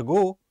 20 years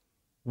ago.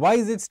 Why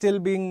is it still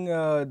being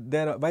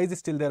there? Why is it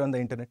still there on the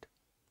internet?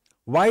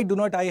 Why do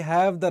not I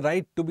have the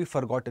right to be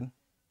forgotten?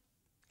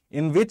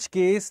 In which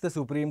case, the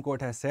Supreme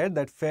Court has said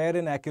that fair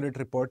and accurate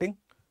reporting,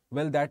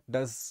 well, that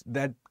does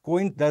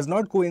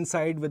not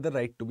coincide with the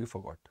right to be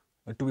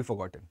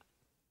forgotten.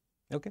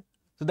 Okay,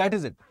 so that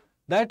is it.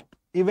 That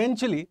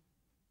eventually,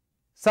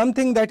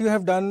 something that you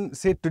have done,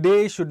 say,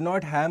 today should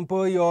not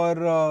hamper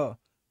your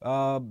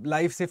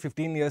life, say,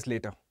 15 years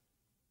later.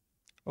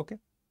 Okay,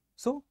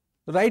 so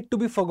right to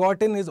be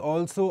forgotten is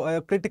also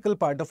a critical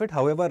part of it.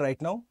 However,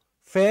 right now,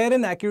 fair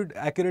and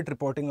accurate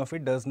reporting of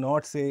it does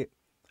not, say,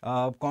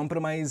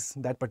 compromise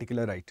that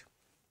particular right.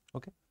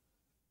 Okay.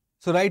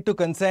 So right to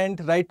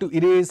consent, right to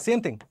erase,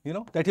 same thing, you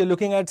know, that you're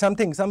looking at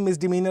something, some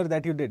misdemeanor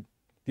that you did.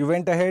 You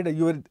went ahead,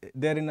 you were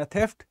there in a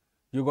theft,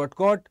 you got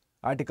caught,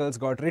 articles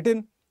got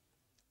written,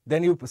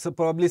 then you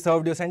probably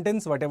served your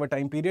sentence, whatever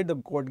time period the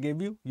court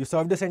gave you, you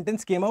served the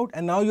sentence, came out,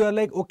 and now you are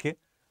like, okay,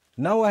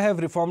 now I have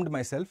reformed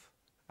myself,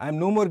 I am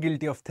no more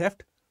guilty of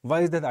theft, why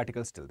is that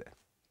article still there?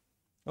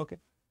 Okay.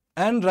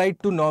 And right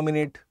to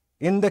nominate.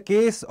 In the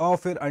case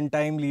of your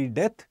untimely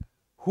death,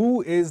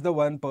 who is the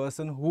one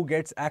person who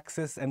gets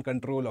access and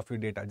control of your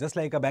data? Just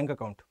like a bank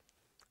account.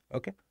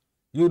 Okay.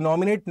 You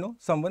nominate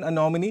someone, a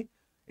nominee.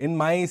 In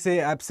my, say,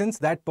 absence,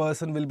 that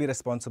person will be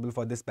responsible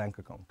for this bank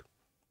account.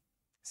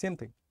 Same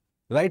thing.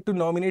 Right to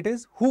nominate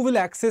is who will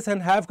access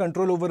and have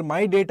control over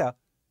my data,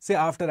 say,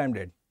 after I'm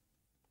dead.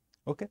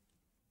 Okay.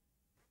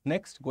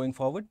 Next, going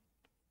forward.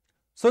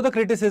 So the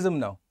criticism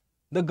now.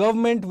 The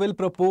government will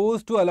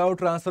propose to allow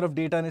transfer of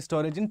data and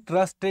storage in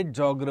trusted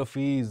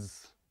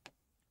geographies.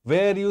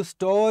 Where you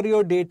store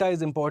your data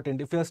is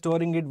important. If you are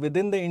storing it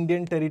within the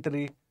Indian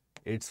territory,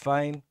 it's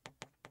fine.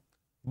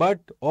 But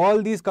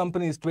all these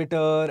companies,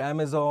 Twitter,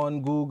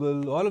 Amazon,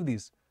 Google, all of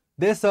these,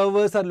 their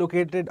servers are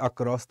located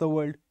across the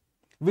world,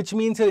 which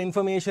means your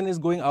information is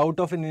going out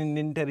of an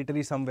Indian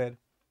territory somewhere.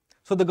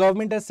 So the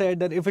government has said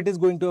that if it is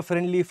going to a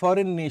friendly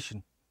foreign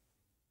nation,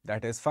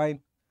 that is fine.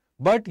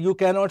 But you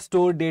cannot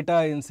store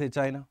data in, say,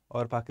 China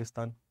or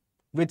Pakistan,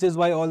 which is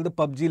why all the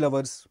PUBG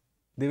lovers,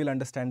 they will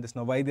understand this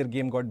now, why their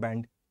game got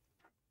banned.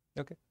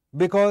 Okay.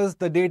 Because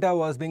the data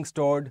was being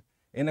stored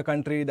in a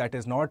country that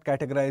is not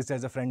categorized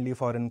as a friendly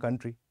foreign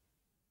country.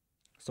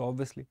 So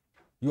obviously,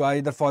 you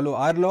either follow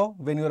our law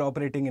when you are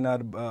operating in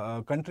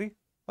our country,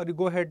 or you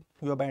go ahead,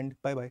 you are banned,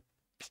 bye-bye.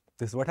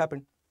 This is what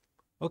happened.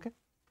 Okay.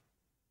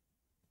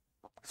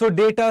 So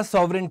data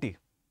sovereignty.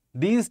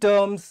 These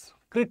terms,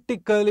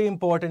 critically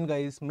important,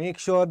 guys. Make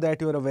sure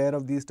that you are aware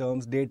of these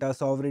terms: data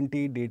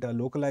sovereignty, data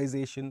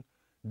localization,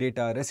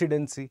 data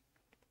residency.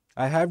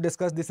 I have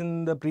discussed this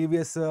in the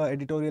previous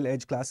editorial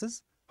edge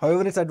classes.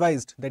 However, it's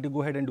advised that you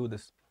go ahead and do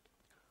this.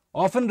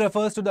 Often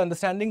refers to the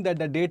understanding that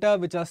the data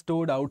which are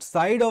stored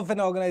outside of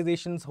an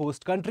organization's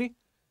host country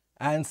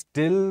and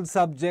still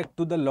subject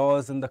to the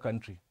laws in the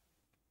country,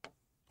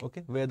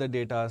 okay, where the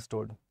data are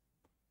stored.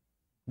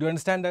 Do you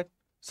understand that?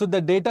 So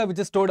the data which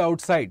is stored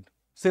outside,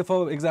 say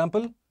for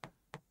example,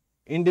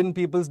 Indian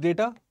people's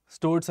data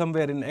stored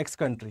somewhere in X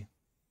country,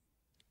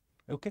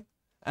 okay,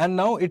 and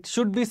now it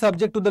should be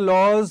subject to the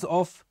laws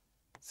of,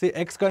 say,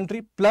 X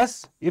country,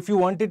 plus if you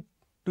want it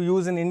to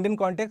use in Indian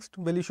context,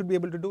 well, you should be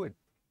able to do it.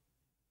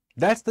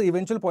 That's the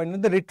eventual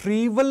point, the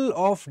retrieval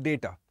of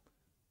data.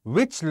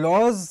 Which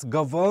laws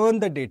govern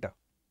the data?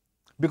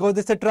 Because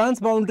it's a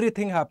transboundary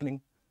thing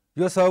happening.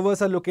 Your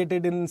servers are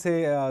located in,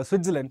 say,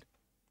 Switzerland.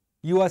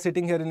 You are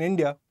sitting here in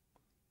India.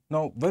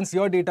 Now, once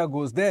your data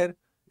goes there,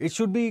 it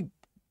should be,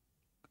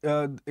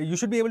 you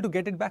should be able to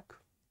get it back.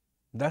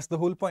 That's the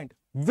whole point.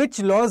 Which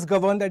laws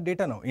govern that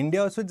data now,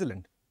 India or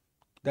Switzerland?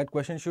 That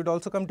question should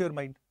also come to your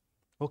mind.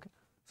 Okay,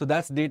 so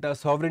that's data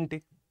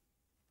sovereignty.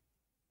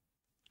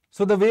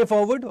 So the way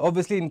forward,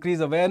 obviously increase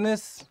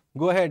awareness.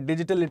 Go ahead,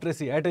 digital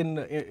literacy at an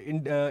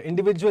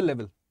individual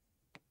level.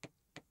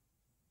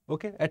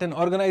 Okay, at an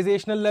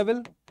organizational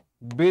level,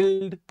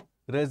 build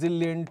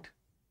resilient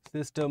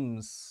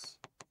systems.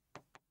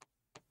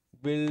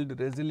 Build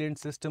resilient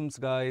systems,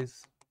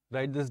 guys.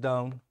 Write this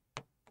down.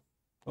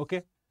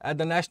 Okay, at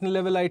the national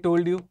level, I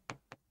told you,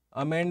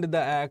 amend the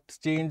acts,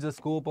 change the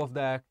scope of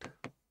the act.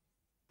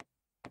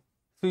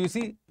 So you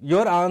see,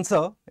 your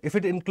answer, if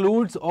it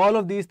includes all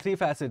of these three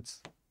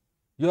facets,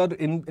 you are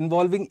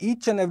involving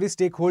each and every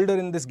stakeholder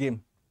in this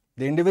game: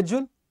 the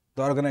individual,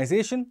 the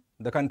organization,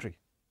 the country.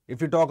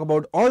 If you talk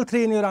about all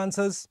three in your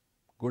answers,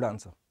 good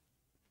answer.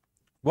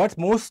 What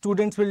most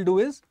students will do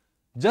is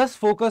just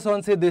focus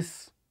on, say,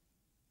 this.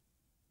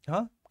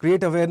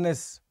 Create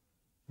awareness.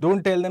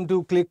 Don't tell them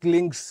to click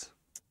links.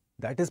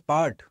 That is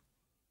part.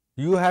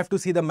 You have to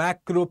see the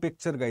macro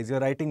picture, guys. You're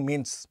writing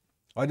mains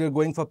or you're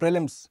going for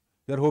prelims.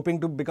 You're hoping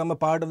to become a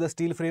part of the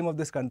steel frame of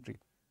this country.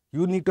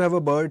 You need to have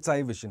a bird's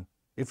eye vision.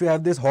 If you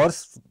have this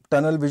horse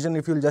tunnel vision,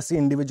 if you'll just see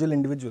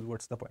individual,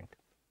 what's the point?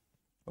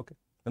 Okay.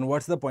 Then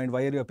what's the point?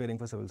 Why are you appearing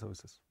for civil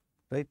services?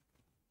 Right?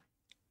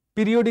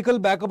 Periodical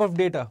backup of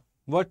data.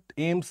 What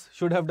AIMS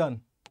should have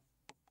done?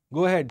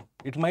 Go ahead.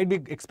 It might be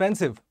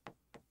expensive,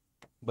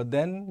 but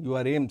then you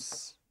are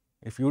AIMS.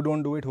 If you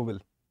don't do it, who will?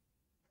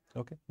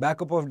 Okay.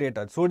 Backup of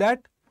data so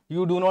that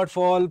you do not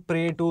fall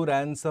prey to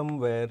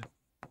ransomware.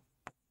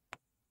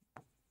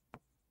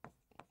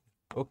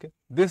 Okay.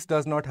 This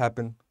does not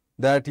happen.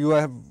 That you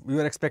are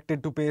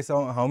expected to pay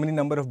how many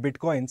number of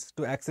bitcoins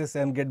to access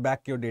and get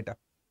back your data.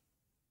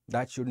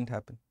 That shouldn't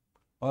happen.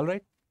 All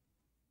right.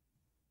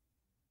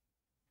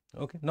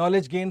 Okay.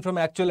 Knowledge gained from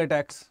actual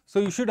attacks. So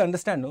you should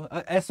understand, no?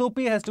 A SOP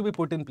has to be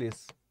put in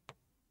place.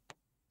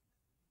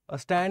 A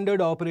standard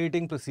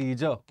operating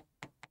procedure.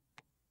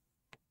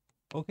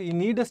 Okay. You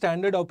need a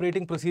standard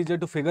operating procedure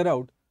to figure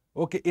out,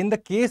 okay, in the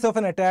case of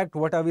an attack,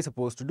 what are we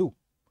supposed to do?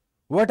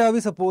 What are we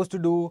supposed to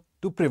do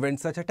to prevent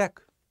such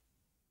attack?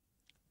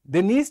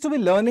 There needs to be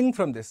learning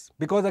from this,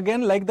 because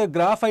again, like the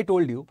graph I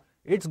told you,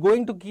 it's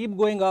going to keep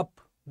going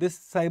up, this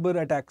cyber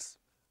attacks.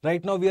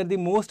 Right now, we are the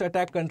most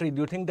attacked country.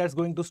 Do you think that's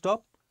going to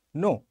stop?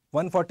 No.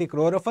 140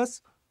 crore of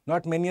us,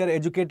 not many are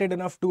educated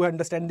enough to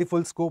understand the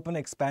full scope and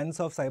expanse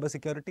of cyber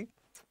security.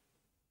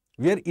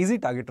 We are easy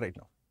target right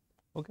now.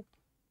 Okay.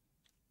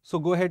 So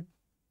go ahead,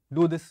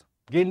 do this.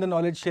 Gain the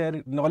knowledge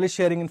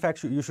sharing, in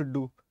fact, you should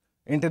do.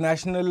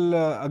 International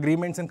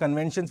agreements and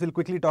conventions we'll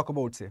quickly talk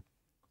about, say.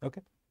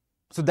 Okay.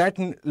 So that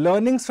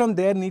learnings from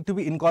there need to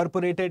be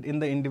incorporated in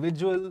the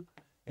individual,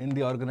 in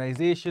the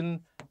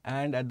organization,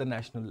 and at the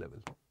national level.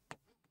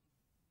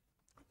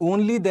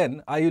 Only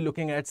then are you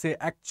looking at, say,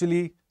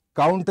 actually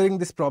countering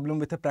this problem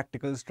with a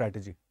practical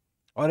strategy,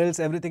 or else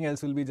everything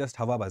else will be just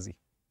hawabazi.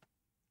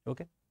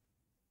 Okay.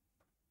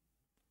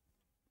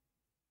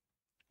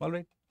 All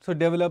right. So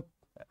develop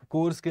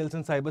core skills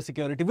in cyber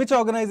security. Which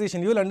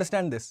organization? You will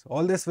understand this.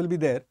 All this will be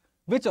there.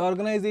 Which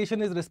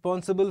organization is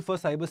responsible for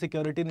cyber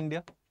security in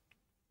India?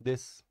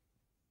 This.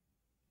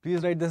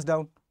 Please write this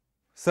down.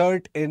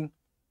 CERT-IN.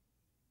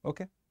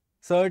 Okay.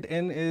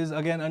 CERT-IN is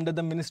again under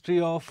the Ministry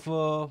of,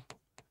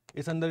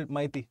 it's under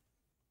MIT.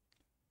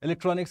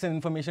 Electronics and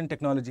Information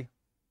Technology.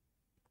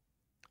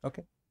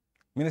 Okay.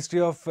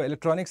 Ministry of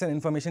Electronics and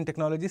Information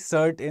Technology,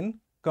 CERT-IN,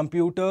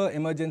 Computer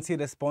Emergency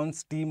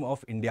Response Team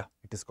of India,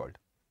 it is called.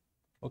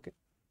 Okay.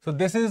 So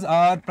this is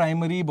our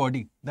primary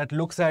body that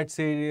looks at,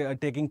 say,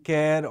 taking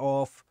care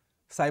of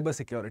cyber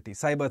security,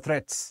 cyber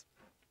threats.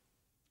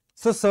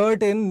 So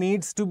CERT-IN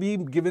needs to be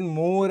given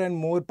more and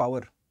more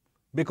power,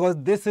 because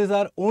this is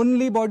our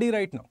only body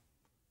right now.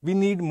 We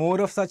need more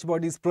of such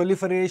bodies,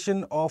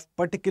 proliferation of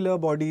particular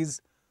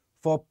bodies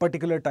for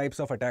particular types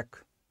of attack.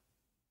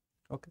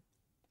 Okay.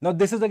 Now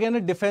this is again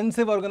a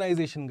defensive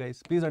organization,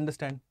 guys. Please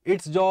understand.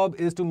 Its job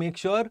is to make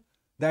sure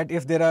that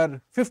if there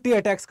are 50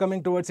 attacks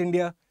coming towards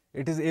India,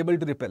 it is able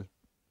to repel.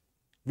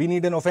 We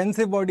need an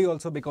offensive body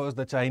also because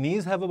the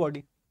Chinese have a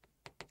body.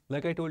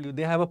 Like I told you,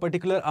 they have a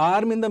particular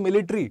arm in the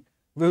military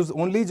whose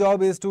only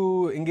job is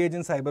to engage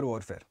in cyber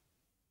warfare.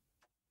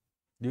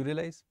 Do you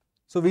realize?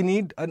 So we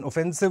need an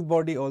offensive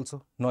body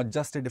also, not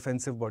just a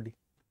defensive body.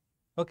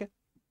 Okay.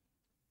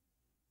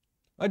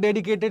 A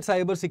dedicated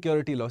cyber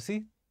security law.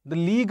 See, the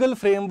legal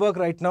framework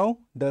right now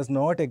does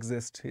not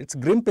exist. It's a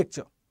grim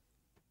picture.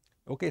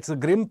 Okay, it's a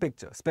grim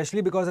picture,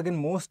 especially because again,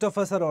 most of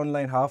us are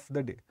online half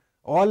the day.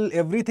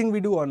 Everything we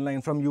do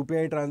online, from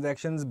UPI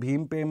transactions,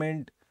 Bheem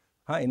payment,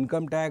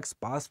 income tax,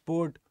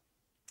 passport.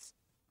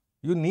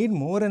 You need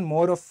more and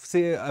more of,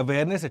 say,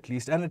 awareness at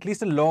least, and at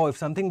least a law. If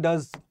someone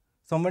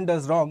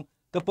does wrong,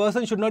 the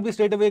person should not be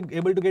straight away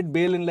able to get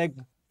bail in like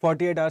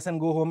 48 hours and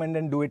go home and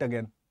then do it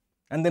again,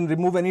 and then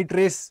remove any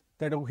trace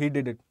that he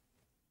did it.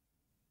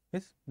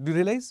 Yes? Do you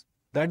realize?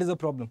 That is a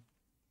problem.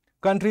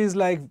 Countries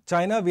like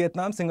China,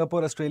 Vietnam,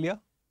 Singapore, Australia,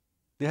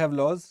 they have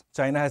laws.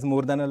 China has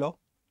more than a law,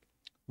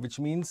 which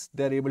means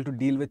they are able to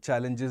deal with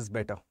challenges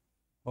better.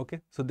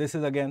 Okay, so this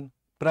is again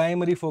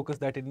primary focus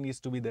that it needs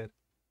to be there.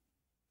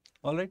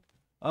 All right,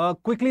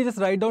 quickly just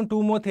write down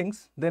two more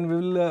things, then we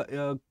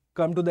will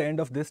come to the end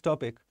of this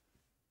topic.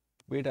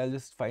 Wait, I'll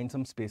just find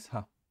some space.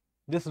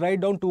 Just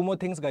write down two more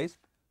things, guys.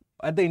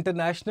 At the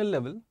international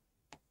level,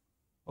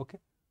 okay,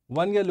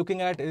 one you're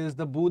looking at is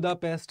the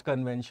Budapest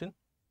Convention.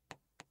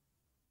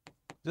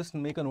 Just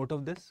make a note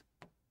of this.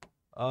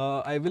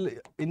 I will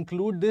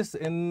include this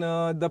in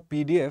the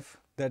PDF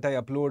that I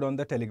upload on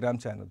the Telegram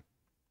channel.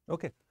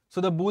 Okay,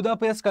 so the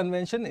Budapest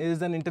Convention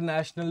is an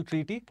international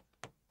treaty.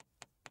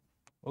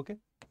 Okay,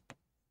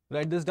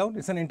 write this down.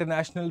 It's an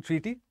international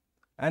treaty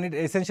and it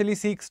essentially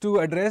seeks to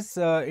address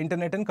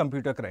internet and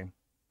computer crime.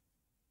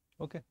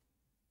 Okay,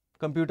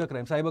 computer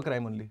crime, cyber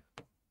crime only.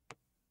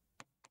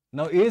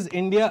 Now, is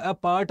India a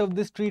part of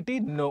this treaty?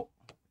 No.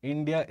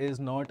 India is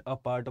not a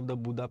part of the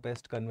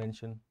Budapest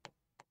Convention.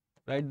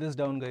 Write this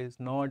down, guys.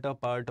 Not a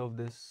part of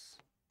this.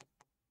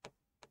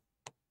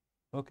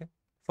 Okay.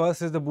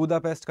 First is the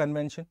Budapest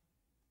Convention.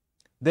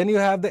 Then you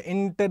have the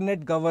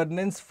Internet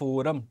Governance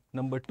Forum,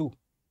 number 2.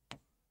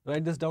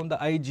 Write this down, the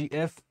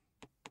IGF,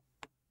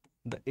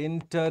 the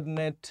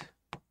Internet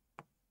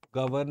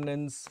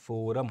Governance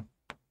Forum.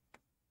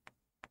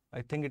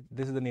 I think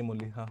this is the name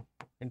only.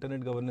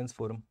 Internet Governance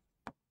Forum.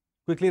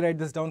 Quickly write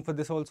this down for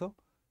this also.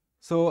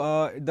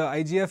 So the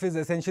IGF is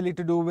essentially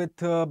to do with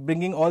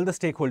bringing all the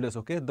stakeholders,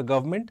 okay, the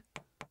government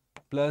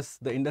plus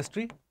the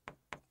industry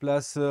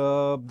plus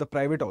the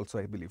private also,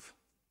 I believe,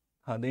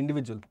 the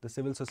individual, the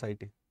civil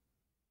society,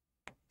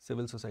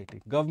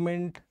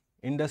 government,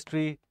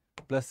 industry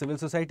plus civil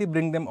society,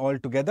 bring them all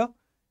together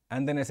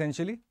and then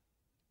essentially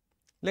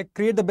like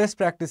create the best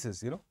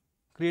practices,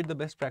 create the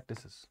best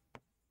practices.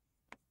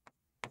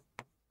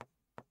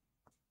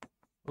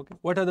 Okay,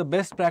 what are the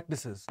best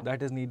practices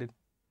that is needed?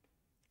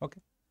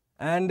 Okay.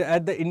 And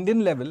at the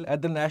Indian level,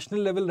 at the national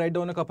level, write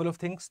down a couple of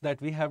things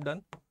that we have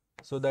done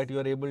so that you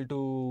are able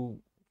to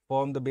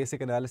form the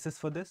basic analysis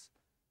for this.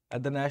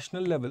 At the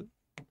national level,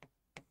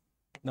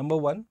 number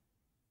 1,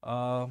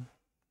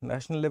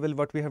 national level,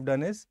 what we have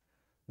done is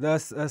the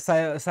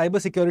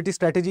cyber security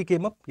strategy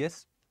came up.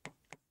 Yes,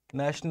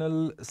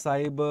 National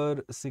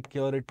Cyber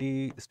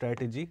Security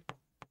Strategy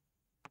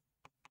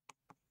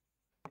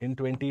in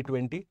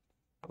 2020.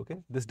 Okay,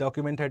 this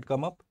document had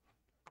come up.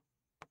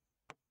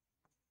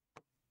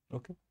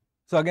 Okay,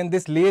 so again,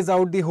 this lays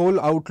out the whole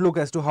outlook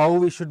as to how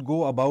we should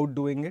go about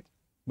doing it.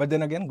 But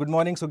then again, good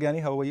morning,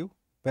 Sugyani, how are you?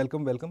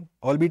 Welcome, welcome.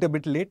 Albeit a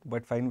bit late,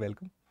 but fine,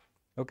 welcome.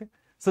 Okay,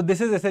 so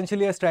this is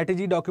essentially a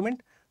strategy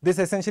document. This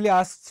essentially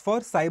asks for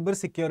cyber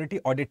security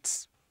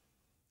audits.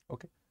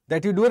 Okay,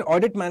 that you do an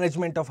audit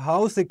management of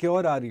how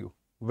secure are you?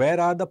 Where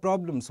are the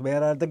problems?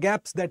 Where are the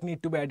gaps that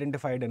need to be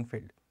identified and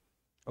filled?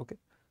 Okay,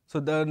 so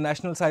the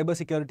National Cyber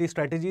Security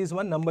Strategy is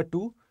one. Number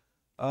 2,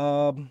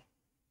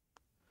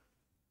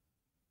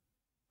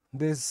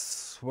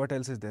 this, what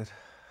else is there?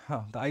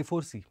 The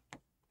I4C.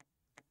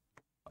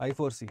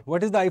 I4C.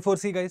 What is the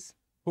I4C, guys?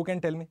 Who can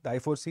tell me the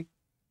I4C?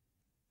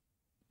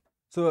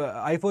 So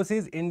I4C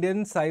is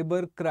Indian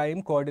Cyber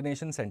Crime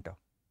Coordination Center.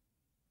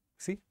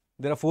 See,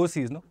 there are 4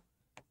 C's, no?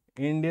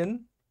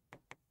 Indian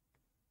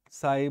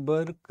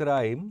Cyber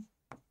Crime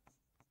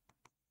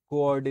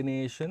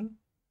Coordination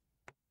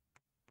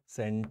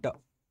Center.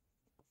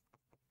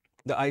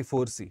 The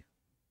I4C.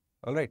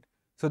 All right.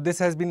 So this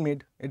has been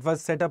made. It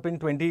was set up in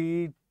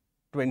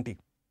 2020.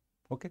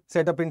 Okay,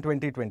 set up in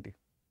 2020.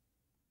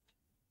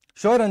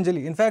 Sure,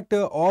 Anjali. In fact,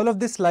 all of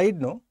this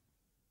slide,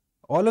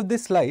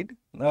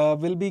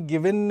 will be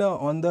given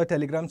on the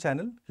Telegram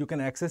channel. You can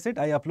access it.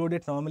 I upload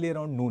it normally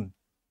around noon.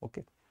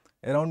 Okay,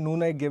 around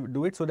noon I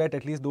do it so that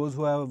at least those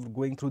who are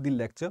going through the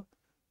lecture,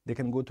 they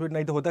can go through it.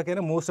 Nahi to hota kya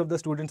na, most of the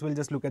students will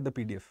just look at the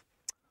PDF.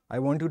 I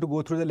want you to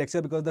go through the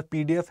lecture because the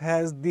PDF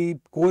has the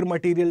core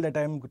material that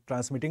I am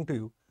transmitting to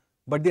you.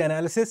 But the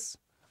analysis,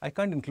 I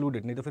can't include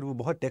it, नहीं तो फिर वो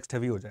बहुत text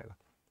heavy हो जाएगा.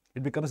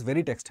 It becomes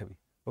very text heavy.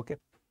 Okay.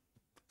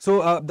 So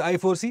the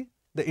I4C,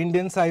 the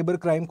Indian Cyber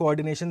Crime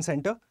Coordination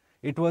Center,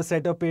 it was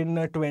set up in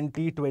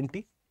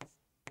 2020.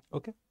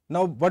 Okay.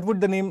 Now, what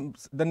would the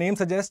name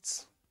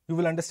suggests? You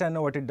will understand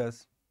now what it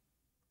does.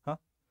 Huh?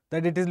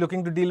 That it is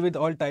looking to deal with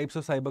all types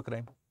of cyber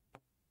crime.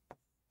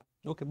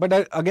 Okay.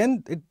 But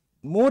again,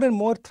 more and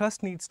more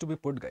thrust needs to be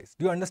put, guys.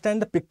 Do you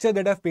understand the picture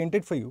that I've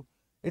painted for you?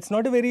 It's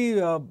not a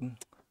very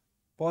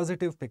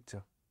positive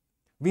picture.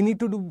 We need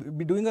to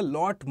be doing a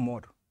lot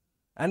more.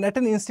 And at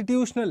an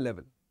institutional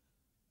level.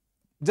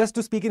 Just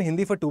to speak in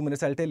Hindi for 2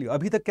 minutes, I'll tell you.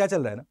 अभी तक क्या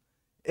चल रहा है ना?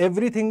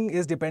 Everything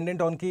is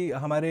dependent on कि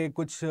हमारे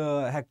कुछ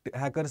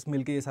hackers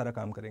मिलके ये सारा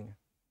काम करेंगे.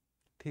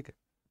 ठीक है?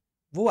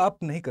 वो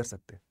आप नहीं कर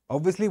सकते.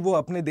 Obviously वो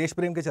अपने देश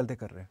प्रेम के चलते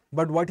कर रहे हैं.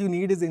 But what you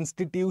need is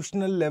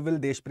institutional level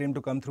देश प्रेम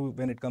to come through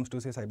when it comes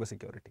to say cyber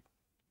security.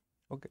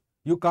 Okay?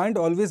 You can't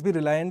always be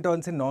reliant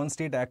on say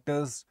non-state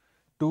actors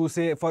to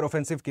say for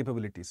offensive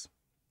capabilities.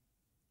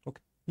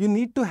 Okay? You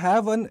need to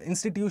have an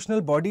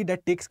institutional body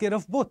that takes care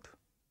of both.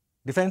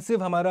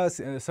 Defensive हमारा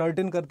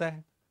certain करता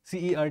है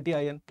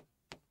CERTIN.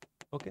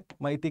 Okay,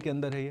 mighty के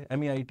अंदर है ये,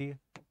 MEIT है.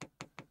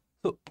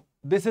 So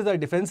this is a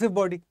defensive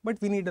body, but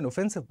we need an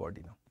offensive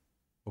body now.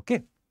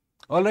 Okay,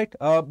 all right.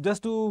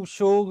 Just to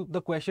show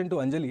the question to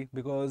Anjali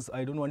because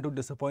I don't want to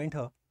disappoint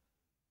her.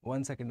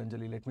 One second,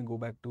 Anjali. Let me go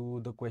back to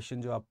the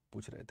question जो आप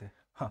पूछ रहे थे.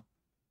 हाँ,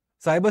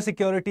 cyber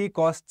security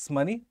costs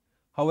money.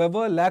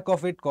 However, lack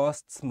of it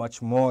costs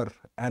much more.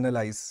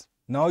 Analyze.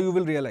 Now you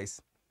will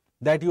realize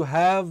that you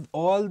have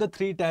all the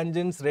 3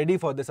 tangents ready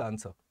for this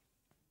answer.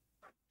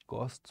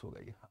 Costs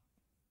होगा ये.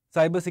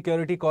 Cyber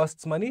security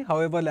costs money.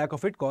 However, lack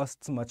of it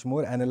costs much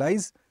more.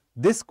 Analyze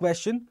this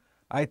question.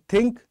 I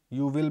think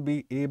you will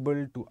be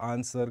able to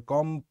answer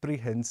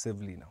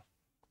comprehensively now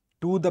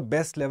to the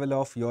best level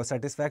of your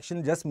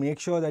satisfaction. Just make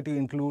sure that you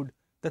include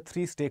the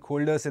 3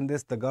 stakeholders in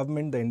this: the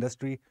government, the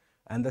industry,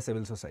 and the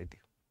civil society.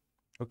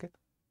 Okay.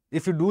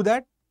 If you do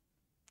that,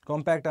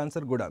 compact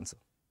answer, good answer.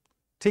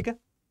 ठीक है?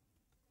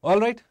 All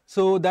right,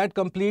 so that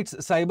completes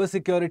cyber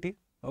security.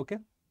 Okay.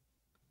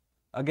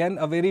 Again,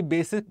 a very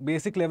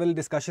basic level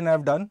discussion I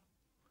have done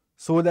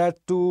so that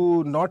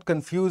to not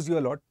confuse you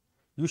a lot,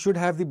 you should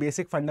have the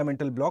basic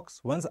fundamental blocks.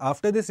 Once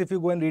after this, if you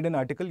go and read an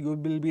article, you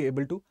will be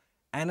able to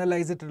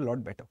analyze it a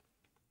lot better.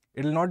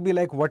 It will not be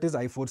like what is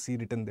I4C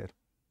written there.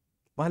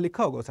 वहाँ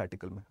लिखा होगा उस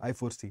article में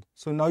I4C.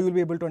 So now you will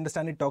be able to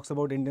understand it talks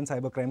about Indian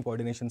Cyber Crime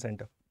Coordination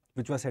Center,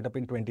 which was set up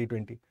in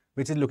 2020,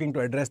 which is looking to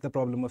address the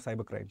problem of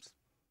cyber crimes.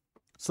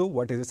 So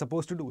what is it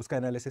supposed to do? Uska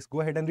analysis.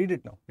 Go ahead and read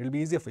it now. It will be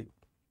easier for you.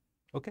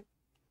 Okay.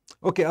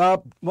 Okay.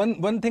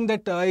 One thing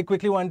that I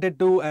quickly wanted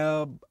to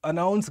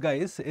announce,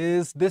 guys,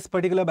 is this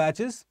particular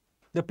batches,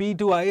 the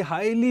P2I,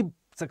 highly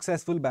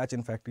successful batch.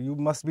 In fact, you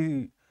must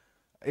be.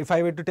 If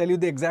I were to tell you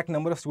the exact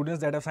number of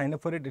students that have signed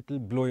up for it, it will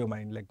blow your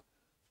mind. Like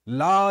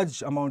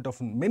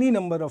many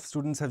number of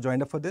students have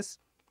joined up for this,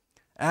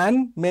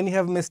 and many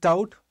have missed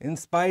out. In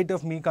spite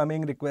of me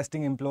coming,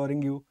 requesting,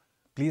 imploring you.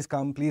 Please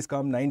come,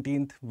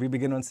 19th, we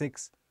begin on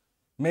 6th.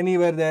 Many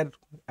were there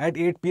at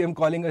 8 PM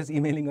calling us,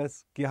 emailing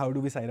us, ki how do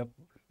we sign up?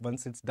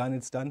 Once it's done,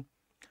 it's done.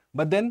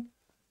 But then,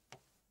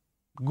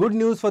 good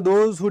news for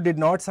those who did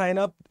not sign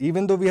up,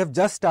 even though we have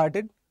just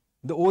started,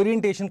 the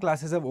orientation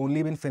classes have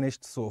only been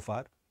finished so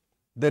far.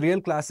 The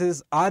real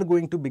classes are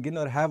going to begin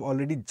or have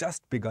already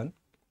just begun,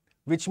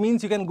 which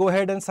means you can go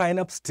ahead and sign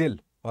up still,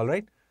 all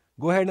right?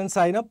 Go ahead and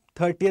sign up.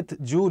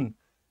 30th June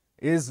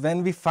is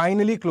when we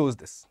finally close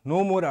this.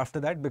 No more after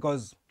that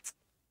because,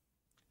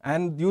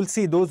 and you'll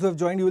see those who have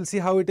joined, you will see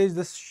how it is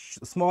the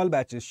small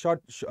batches,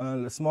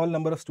 small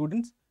number of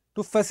students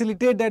to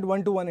facilitate that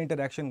one-to-one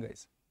interaction,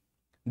 guys.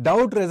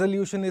 Doubt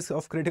resolution is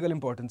of critical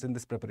importance in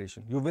this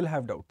preparation. You will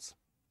have doubts.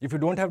 If you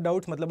don't have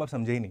doubts, मतलब आप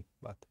समझे ही नहीं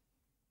बात.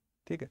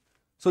 ठीक है?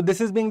 So this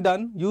is being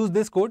done. Use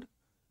this code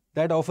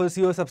that offers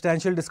you a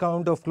substantial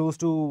discount of close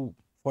to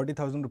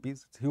 40,000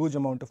 rupees. It's a huge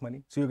amount of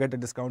money. So you get a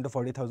discount of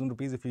 40,000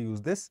 rupees if you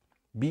use this.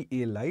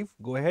 BA Live.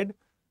 Go ahead.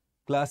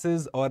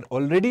 Classes are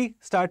already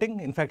starting.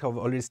 In fact, have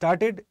already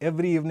started.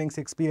 Every evening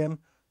 6 PM.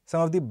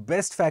 Some of the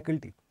best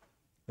faculty,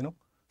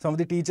 some of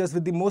the teachers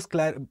with the most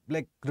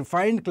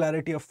refined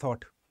clarity of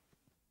thought.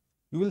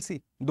 You will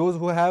see. Those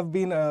who have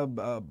been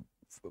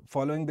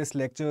following these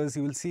lectures,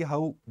 you will see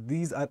how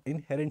these are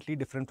inherently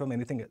different from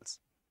anything else.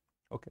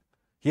 Okay.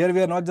 Here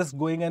we are not just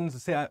going and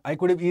say, I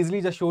could have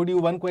easily just showed you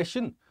one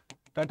question,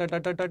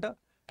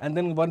 and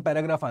then one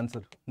paragraph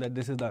answer, that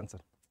this is the answer.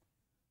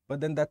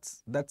 But then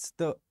that's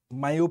the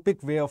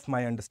myopic way of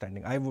my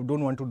understanding. I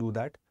don't want to do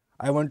that.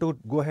 I want to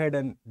go ahead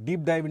and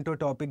deep dive into a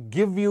topic,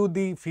 give you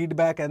the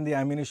feedback and the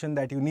ammunition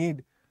that you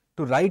need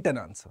to write an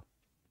answer.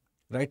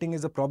 Writing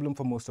is a problem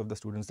for most of the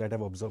students that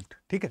I've observed.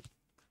 Okay?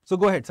 So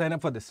go ahead, sign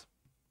up for this.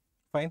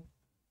 Fine.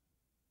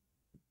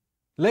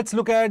 Let's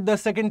look at the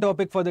second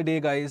topic for the day,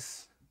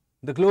 guys.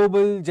 The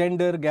Global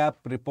Gender Gap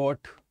Report.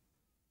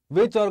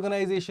 Which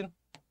organization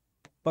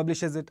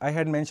publishes it? I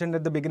had mentioned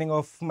at the beginning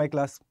of my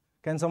class.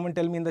 Can someone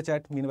tell me in the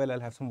chat? Meanwhile, I'll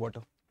have some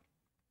water.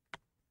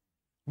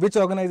 Which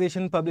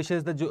organization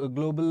publishes the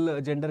global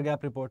gender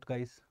gap report,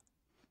 guys?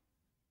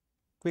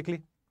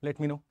 Quickly, let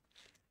me know.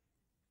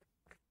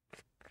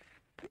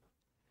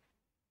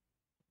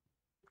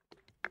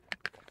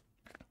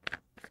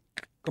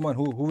 Come on,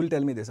 who will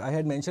tell me this? I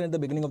had mentioned at the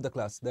beginning of the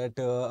class that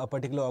a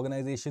particular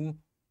organization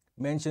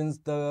mentions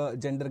the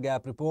gender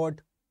gap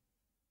report.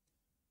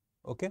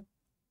 Okay.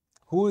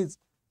 Who is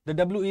the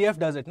WEF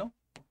does it, no?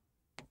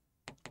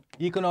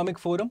 Economic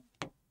Forum.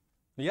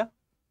 Yeah.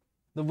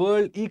 The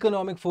World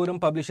Economic Forum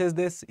publishes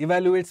this,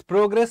 evaluates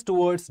progress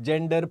towards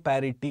gender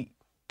parity,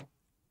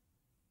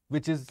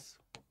 which is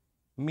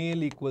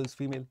male equals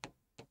female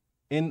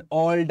in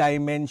all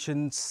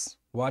dimensions.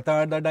 What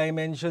are the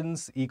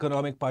dimensions?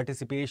 Economic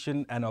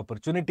participation and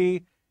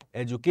opportunity,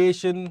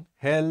 education,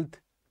 health,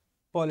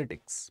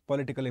 politics,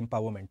 political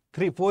empowerment.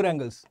 4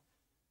 angles.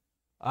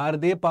 Are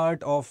they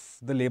part of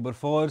the labor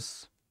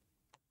force?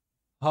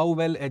 How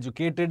well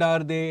educated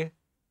are they?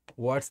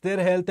 What's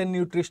their health and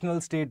nutritional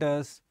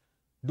status?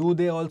 Do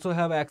they also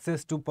have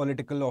access to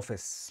political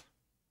office?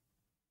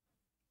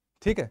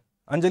 Okay,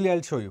 Anjali,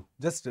 I'll show you.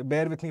 Just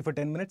bear with me for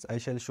 10 minutes. I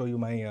shall show you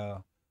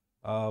my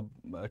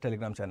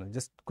Telegram channel.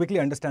 Just quickly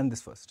understand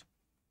this first.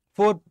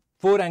 Four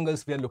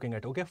angles we are looking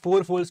at. Okay,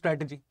 four-fold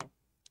strategy.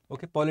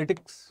 Okay,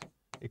 politics,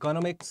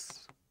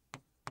 economics,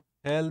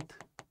 health,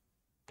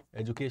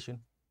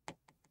 education.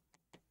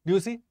 Do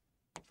you see?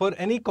 For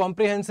any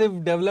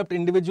comprehensive, developed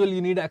individual,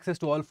 you need access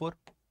to all 4.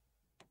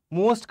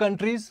 Most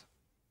countries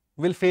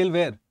will fail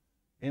where?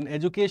 In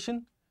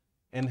education,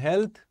 in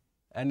health,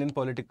 and in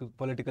political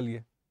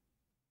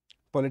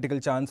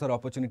chance or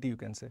opportunity, you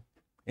can say.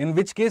 In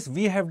which case,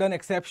 we have done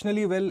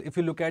exceptionally well if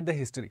you look at the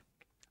history.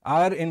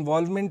 Our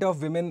involvement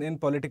of women in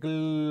politics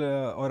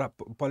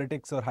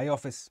or high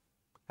office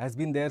has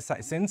been there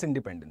since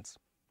independence.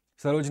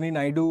 Sarojini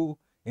Naidu,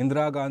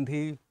 Indira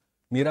Gandhi,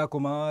 Meera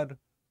Kumar,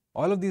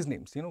 all of these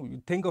names,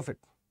 you think of it.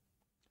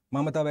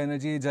 Mamata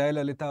Banerjee,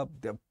 Jayalalitha,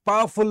 they're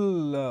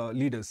powerful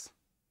leaders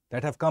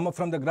that have come up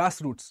from the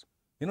grassroots.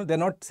 They're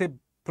not, say,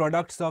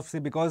 products of, say,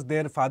 because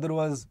their father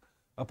was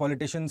a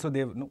politician, so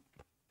no.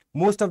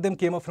 Most of them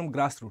came up from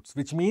grassroots,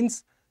 which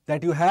means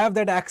that you have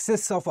that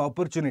access of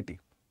opportunity,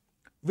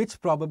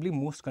 which probably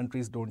most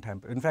countries don't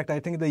have. In fact, I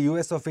think the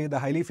US of A, the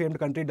highly famed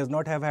country, does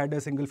not have had a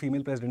single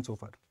female president so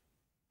far.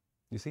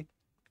 You see?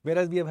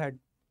 Whereas we have had,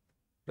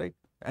 right?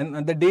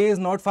 And the day is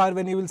not far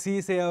when you will see,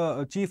 say,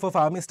 a chief of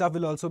army staff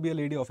will also be a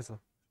lady officer.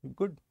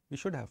 Good. We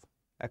should have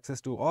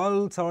access to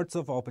all sorts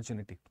of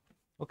opportunity.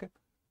 Okay.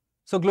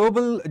 So,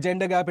 Global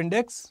Gender Gap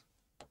Index,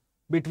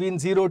 between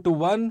 0 to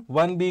 1,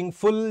 1 being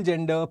full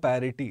gender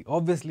parity.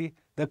 Obviously,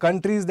 the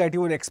countries that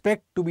you would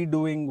expect to be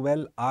doing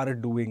well are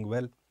doing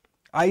well.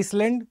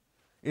 Iceland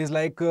is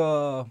like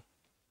the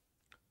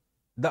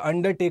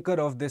undertaker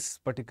of this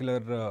particular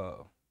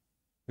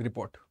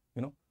report,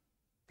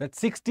 That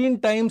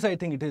 16 times, I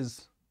think it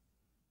is.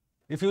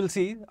 If you will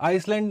see,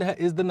 Iceland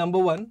is the number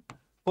 1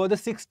 for the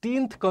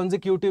 16th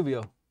consecutive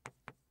year.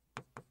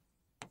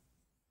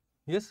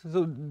 Yes,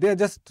 so they are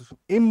just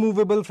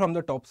immovable from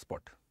the top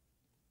spot.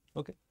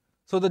 Okay,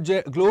 so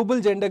the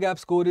global gender gap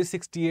score is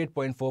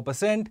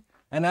 68.4%,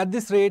 and at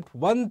this rate,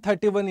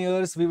 131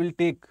 years we will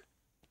take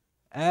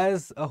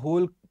as a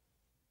whole,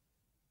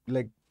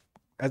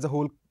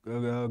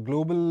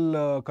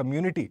 global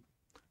community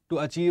to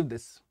achieve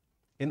this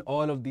in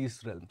all of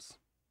these realms.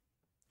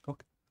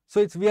 Okay,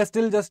 so we are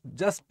still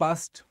just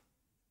past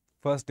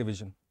first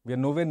division. We are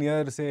nowhere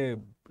near, say,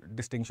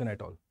 distinction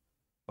at all.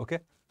 Okay.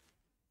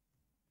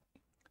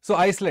 So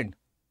Iceland,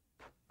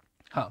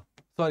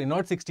 sorry,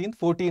 not 16th,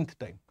 14th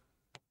time.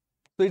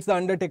 So it's the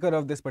undertaker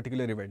of this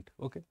particular event.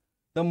 Okay,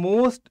 the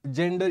most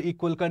gender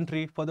equal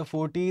country for the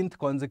 14th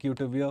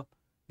consecutive year.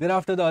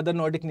 Thereafter, the other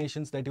Nordic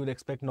nations that you would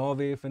expect: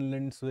 Norway,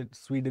 Finland,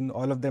 Sweden,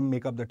 all of them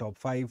make up the top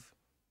 5.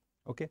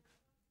 Okay,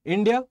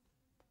 India,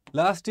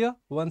 last year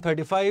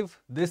 135,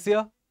 this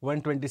year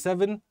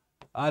 127.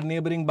 Our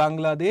neighboring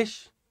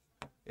Bangladesh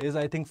is,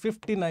 I think,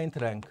 59th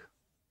rank.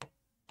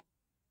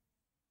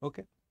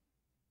 Okay.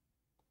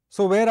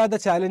 So where are the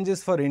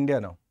challenges for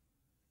India now?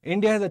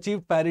 India has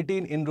achieved parity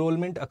in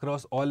enrollment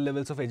across all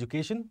levels of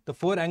education. The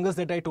 4 angles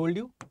that I told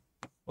you.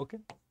 Okay.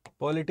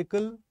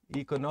 Political,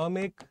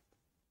 economic,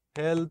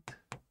 health,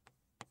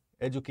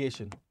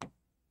 education.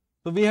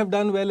 So we have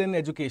done well in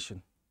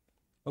education.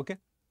 Okay.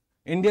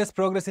 India's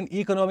progress in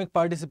economic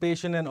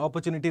participation and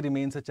opportunity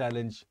remains a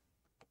challenge.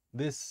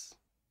 This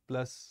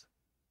plus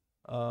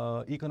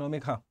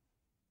economic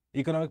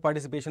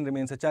participation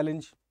remains a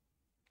challenge.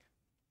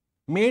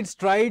 Made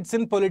strides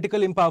in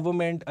political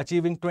empowerment,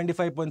 achieving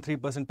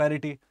 25.3%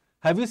 parity.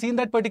 Have you seen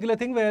that particular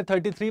thing where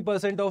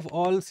 33% of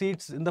all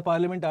seats in the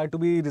parliament are to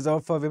be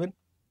reserved for women?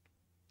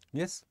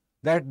 Yes,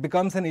 that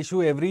becomes an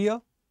issue every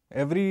year.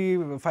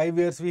 Every 5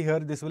 years we hear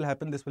this will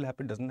happen,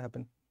 doesn't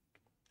happen.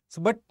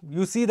 So, but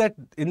you see that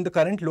in the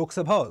current Lok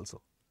Sabha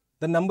also,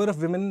 the number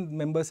of women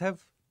members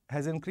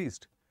has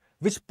increased,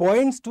 which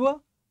points to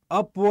a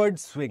upward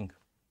swing.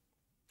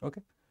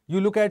 Okay. You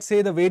look at,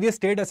 say, the various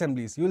state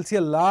assemblies, you will see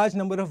a large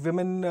number of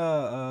women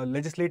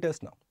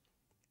legislators now,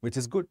 which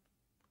is good.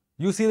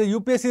 You see the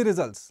UPSC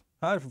results,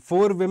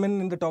 4 women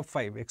in the top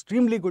 5,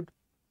 extremely good.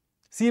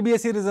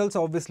 CBSE results,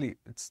 obviously,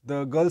 it's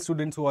the girl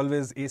students who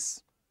always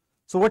ace.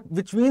 So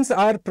which means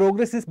our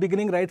progress is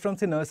beginning right from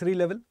say nursery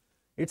level.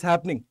 It's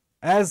happening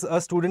as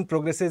a student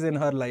progresses in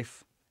her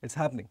life. It's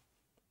happening.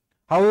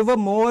 However,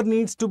 more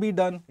needs to be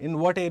done in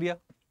what area?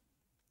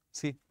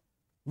 See,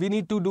 we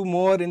need to do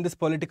more in this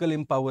political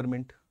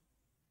empowerment.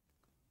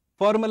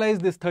 Formalize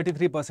this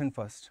 33%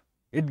 first.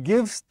 It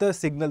gives the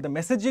signal. The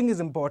messaging is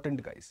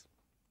important, guys.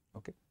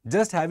 Okay,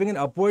 just having an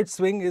upward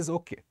swing is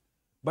okay.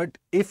 But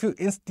if you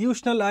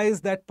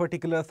institutionalize that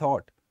particular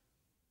thought,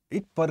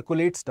 it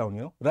percolates down,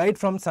 you know, right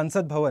from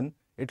Sansad Bhavan,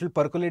 it will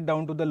percolate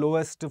down to the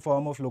lowest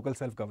form of local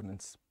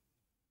self-governance.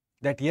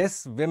 That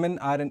yes, women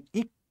are an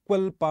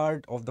equal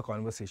part of the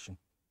conversation.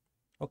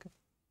 Okay.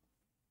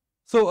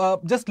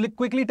 So just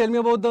quickly tell me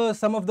about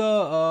some of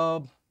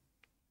the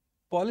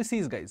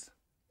policies, guys.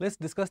 Let's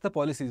discuss the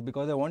policies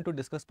because I want to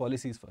discuss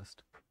policies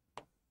first.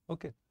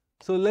 Okay.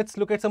 So let's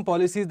look at some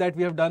policies that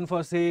we have done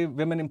for say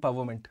women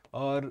empowerment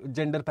or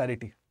gender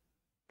parity.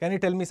 Can you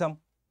tell me some?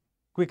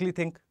 Quickly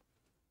think.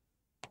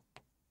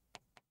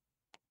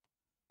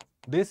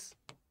 This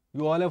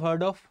you all have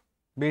heard of,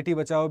 Beti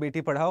Bachao,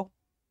 Beti Padhao.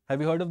 Have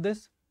you heard of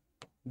this?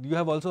 You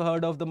have also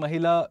heard of the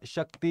Mahila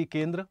Shakti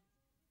Kendra.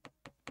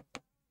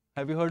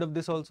 Have you heard of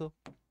this also?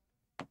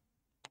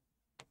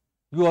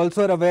 You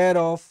also are aware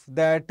of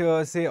that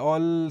say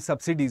all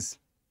subsidies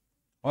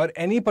or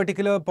any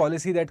particular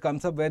policy that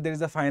comes up where there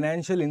is a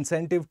financial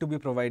incentive to be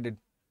provided.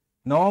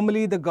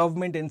 Normally, the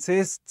government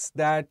insists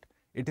that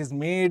it is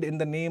made in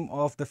the name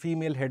of the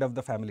female head of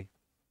the family.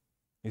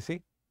 You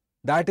see,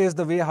 that is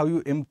the way how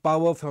you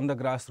empower from the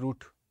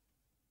grassroots.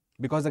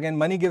 Because again,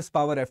 money gives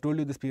power. I've told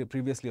you this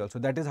previously also.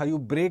 That is how you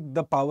break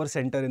the power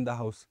center in the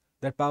house.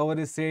 That power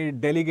is say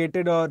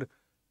delegated or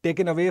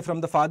taken away from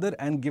the father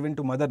and given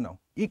to mother now.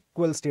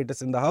 Equal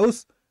status in the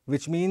house,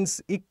 which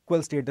means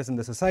equal status in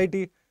the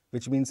society,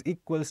 which means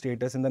equal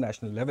status in the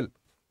national level.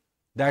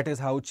 That is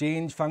how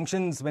change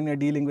functions when you're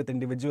dealing with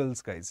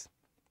individuals, guys.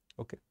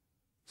 Okay.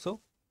 So,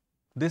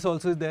 this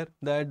also is there,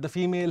 that the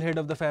female head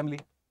of the family,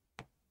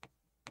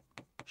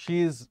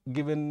 she is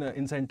given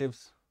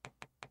incentives.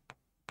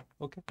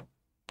 Okay.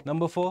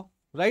 Number 4,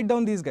 write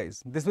down these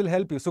guys. This will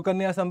help you.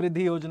 Sukanya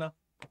Samriddhi Yojana.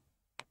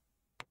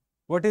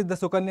 What is the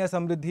Sukanya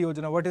Samriddhi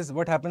Yojana?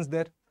 What happens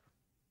there?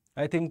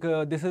 I think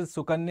this is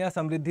Sukanya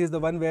Samriddhi is the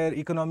one where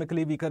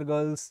economically weaker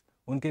girls,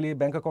 उनके लिए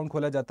bank account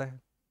खोला जाता है,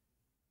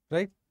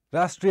 right?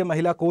 राष्ट्रीय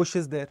महिला कोष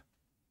is there,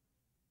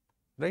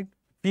 right?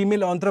 Female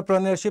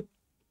entrepreneurship,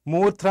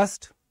 more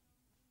thrust,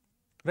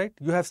 right?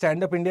 You have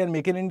Stand Up India and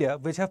Make in India,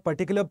 which have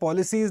particular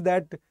policies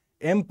that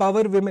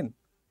empower women.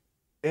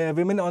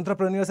 Women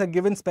entrepreneurs are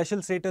given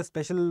special status,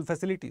 special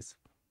facilities.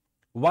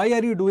 Why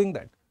are you doing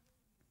that?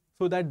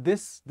 So that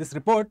this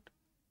report,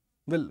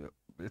 well,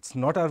 it's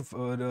not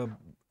our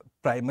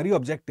primary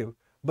objective,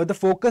 but the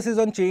focus is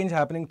on change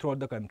happening throughout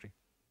the country.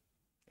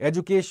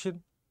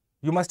 Education,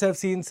 you must have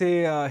seen,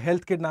 say,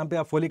 health के नाम पे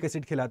आप folic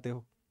acid खिलाते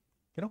हो,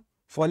 you know,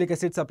 folic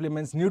acid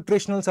supplements,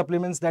 nutritional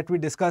supplements that we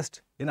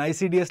discussed in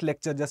ICDS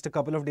lecture just a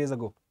couple of days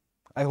ago.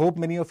 I hope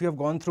many of you have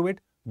gone through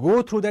it.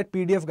 Go through that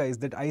PDF, guys,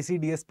 that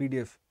ICDS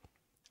PDF.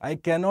 I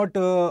cannot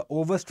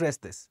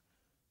overstress this.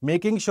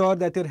 Making sure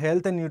that your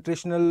health and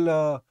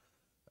nutritional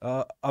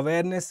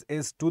awareness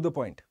is to the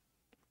point.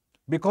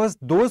 Because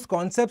those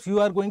concepts you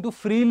are going to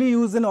freely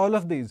use in all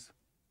of these.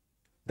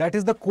 That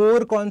is the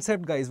core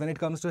concept, guys, when it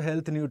comes to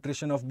health and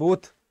nutrition of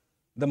both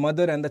the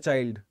mother and the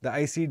child, the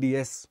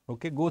ICDS.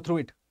 Okay, go through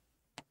it.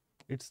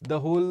 It's the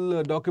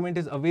whole document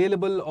is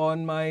available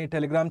on my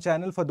Telegram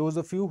channel. For those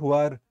of you who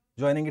are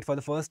joining it for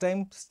the first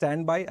time,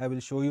 stand by. I will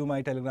show you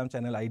my Telegram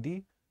channel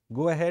ID.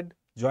 Go ahead,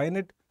 join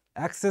it,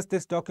 access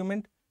this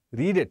document,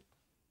 read it.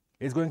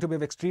 It's going to be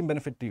of extreme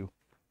benefit to you.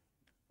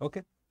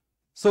 Okay,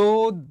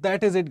 so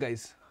that is it,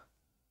 guys.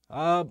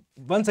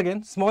 Once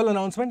again, small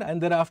announcement,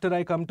 and thereafter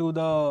I come to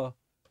the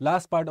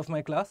last part of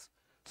my class.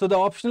 So the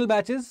optional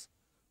batches,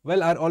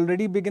 well, are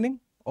already beginning.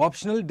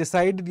 Optional,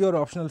 decide your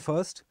optional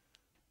first.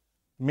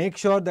 Make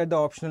sure that the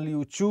optional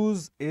you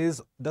choose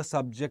is the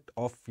subject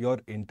of your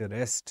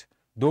interest.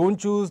 Don't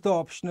choose the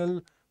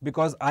optional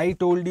because I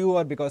told you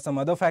or because some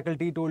other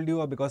faculty told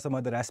you or because some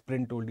other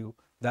aspirant told you.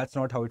 That's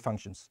not how it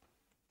functions.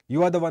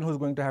 You are the one who's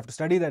going to have to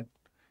study that.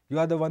 You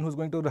are the one who's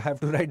going to have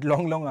to write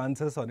long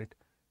answers on it.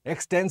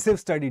 Extensive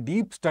study,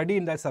 deep study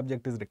in that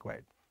subject is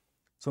required.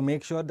 So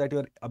make sure that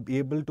you are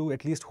able to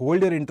at least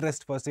hold your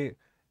interest for say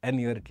an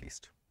year at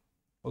least.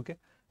 Okay.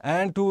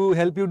 And to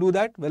help you do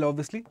that, well,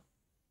 obviously,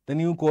 the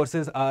new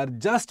courses are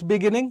just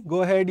beginning.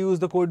 Go ahead, use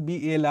the code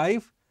BA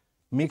Live.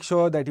 Make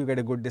sure that you get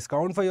a good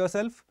discount for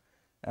yourself.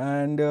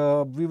 And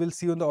we will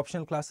see you in the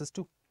optional classes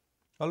too.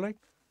 All right.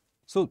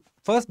 So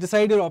first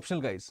decide your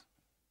optional, guys.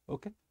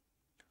 Okay.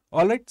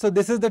 All right. So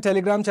this is the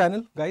Telegram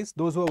channel, guys,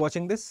 those who are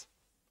watching this.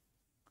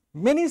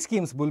 Many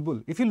schemes,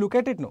 Bulbul, if you look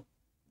at it, no,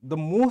 the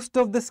most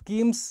of the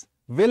schemes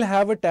will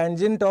have a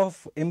tangent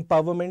of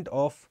empowerment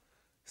of,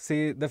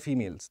 say, the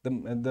females, the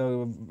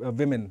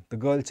women, the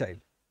girl child.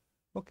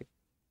 Okay.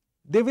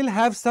 They will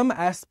have some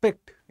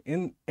aspect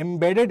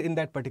embedded in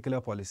that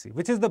particular policy,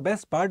 which is the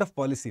best part of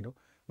policy. No?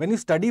 When you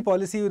study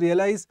policy, you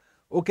realize,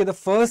 okay, the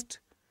first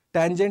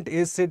tangent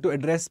is say to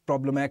address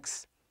problem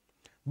X.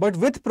 But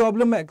with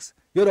problem X,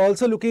 you're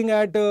also looking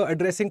at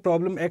addressing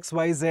problem X,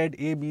 Y, Z,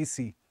 A, B,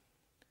 C.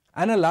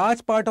 And a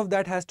large part of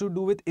that has to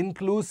do with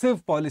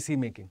inclusive policy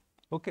making.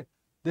 Okay,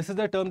 this is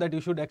the term that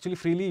you should actually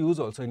freely use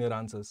also in your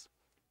answers.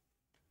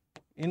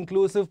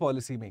 Inclusive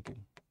policy making.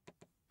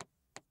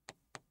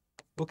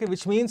 Okay,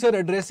 which means you're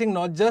addressing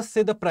not just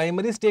say the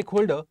primary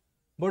stakeholder,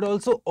 but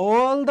also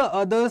all the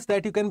others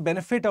that you can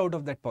benefit out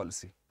of that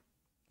policy,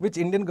 which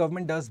Indian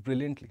government does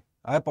brilliantly.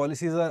 Our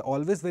policies are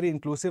always very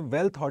inclusive,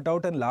 well thought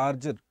out and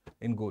larger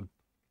in goal.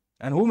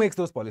 And who makes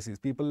those policies?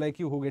 People like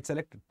you who get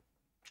selected.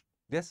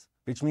 Yes,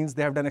 which means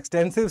they have done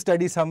extensive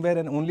study somewhere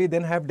and only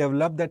then have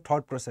developed that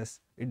thought process.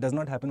 It does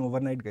not happen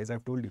overnight, guys,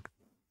 I've told you.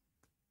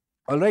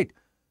 All right.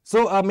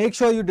 So make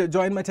sure you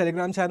join my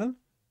Telegram channel.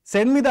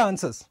 Send me the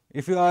answers.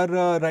 If you are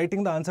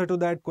writing the answer to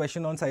that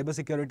question on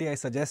cybersecurity, I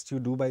suggest you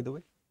do, by the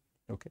way.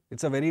 Okay.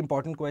 It's a very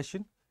important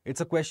question.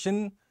 It's a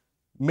question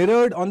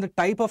mirrored on the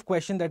type of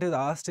question that is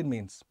asked in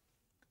mains.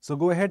 So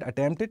go ahead,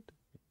 attempt it,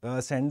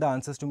 send the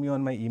answers to me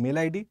on my email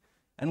ID,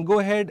 and go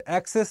ahead,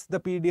 access the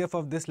PDF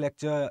of this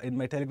lecture in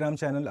my Telegram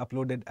channel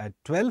uploaded at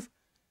 12.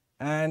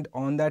 And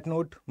on that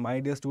note,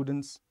 my dear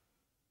students,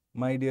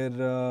 my dear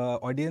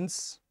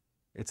audience,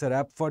 it's a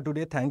wrap for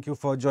today. Thank you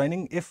for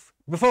joining.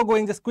 Before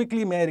going, just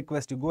quickly, may I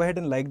request you, go ahead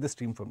and like the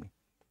stream for me.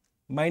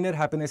 Minor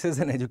happinesses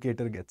an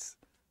educator gets.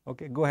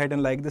 Okay, go ahead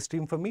and like the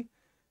stream for me.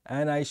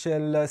 And I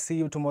shall see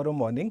you tomorrow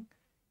morning,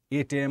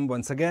 8 AM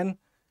once again.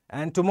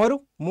 And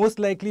tomorrow, most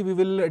likely, we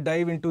will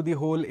dive into the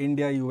whole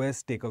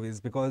India-US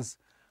takeaways, because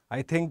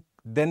I think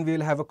then we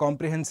will have a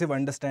comprehensive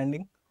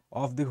understanding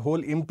of the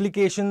whole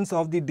implications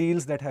of the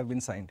deals that have been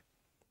signed.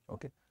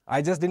 Okay.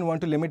 I just didn't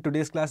want to limit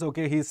today's class.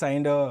 Okay, he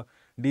signed a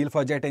deal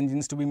for jet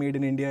engines to be made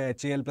in India,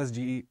 HAL plus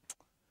GE.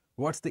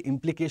 What's the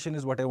implication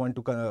is what I want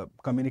to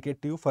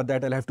communicate to you. For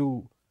that, I'll have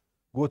to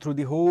go through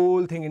the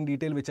whole thing in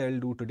detail, which I will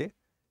do today.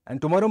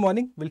 And tomorrow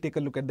morning, we'll take a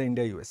look at the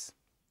India-US.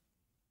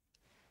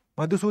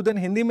 Madhusudan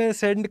Hindi में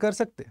send कर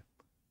सकते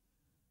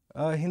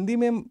हिंदी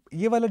में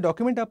ये वाला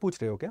document आप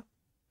पूछ रहे हो क्या?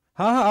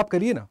 हाँ हाँ, आप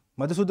करिए ना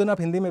मधुसूदन,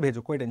 आप हिंदी में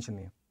भेजो, कोई टेंशन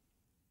नहीं है.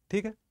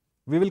 ठीक है,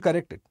 we will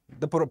correct it.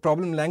 The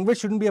problem language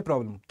shouldn't be a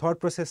problem, thought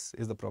process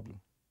is the problem.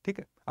 ठीक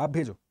है, आप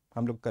भेजो,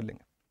 हम लोग कर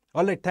लेंगे.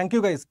 Alright, thank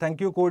you guys,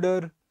 thank you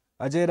coder,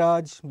 Ajay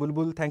Raj,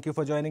 Bulbul, thank you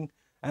for joining.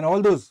 And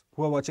all those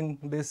who are watching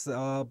this,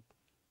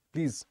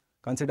 please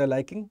consider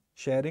liking,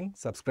 sharing,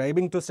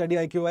 subscribing to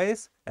StudyIQ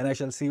IAS, and I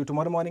shall see you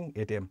tomorrow morning,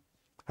 8 AM.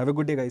 Have a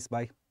good day, guys.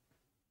 Bye.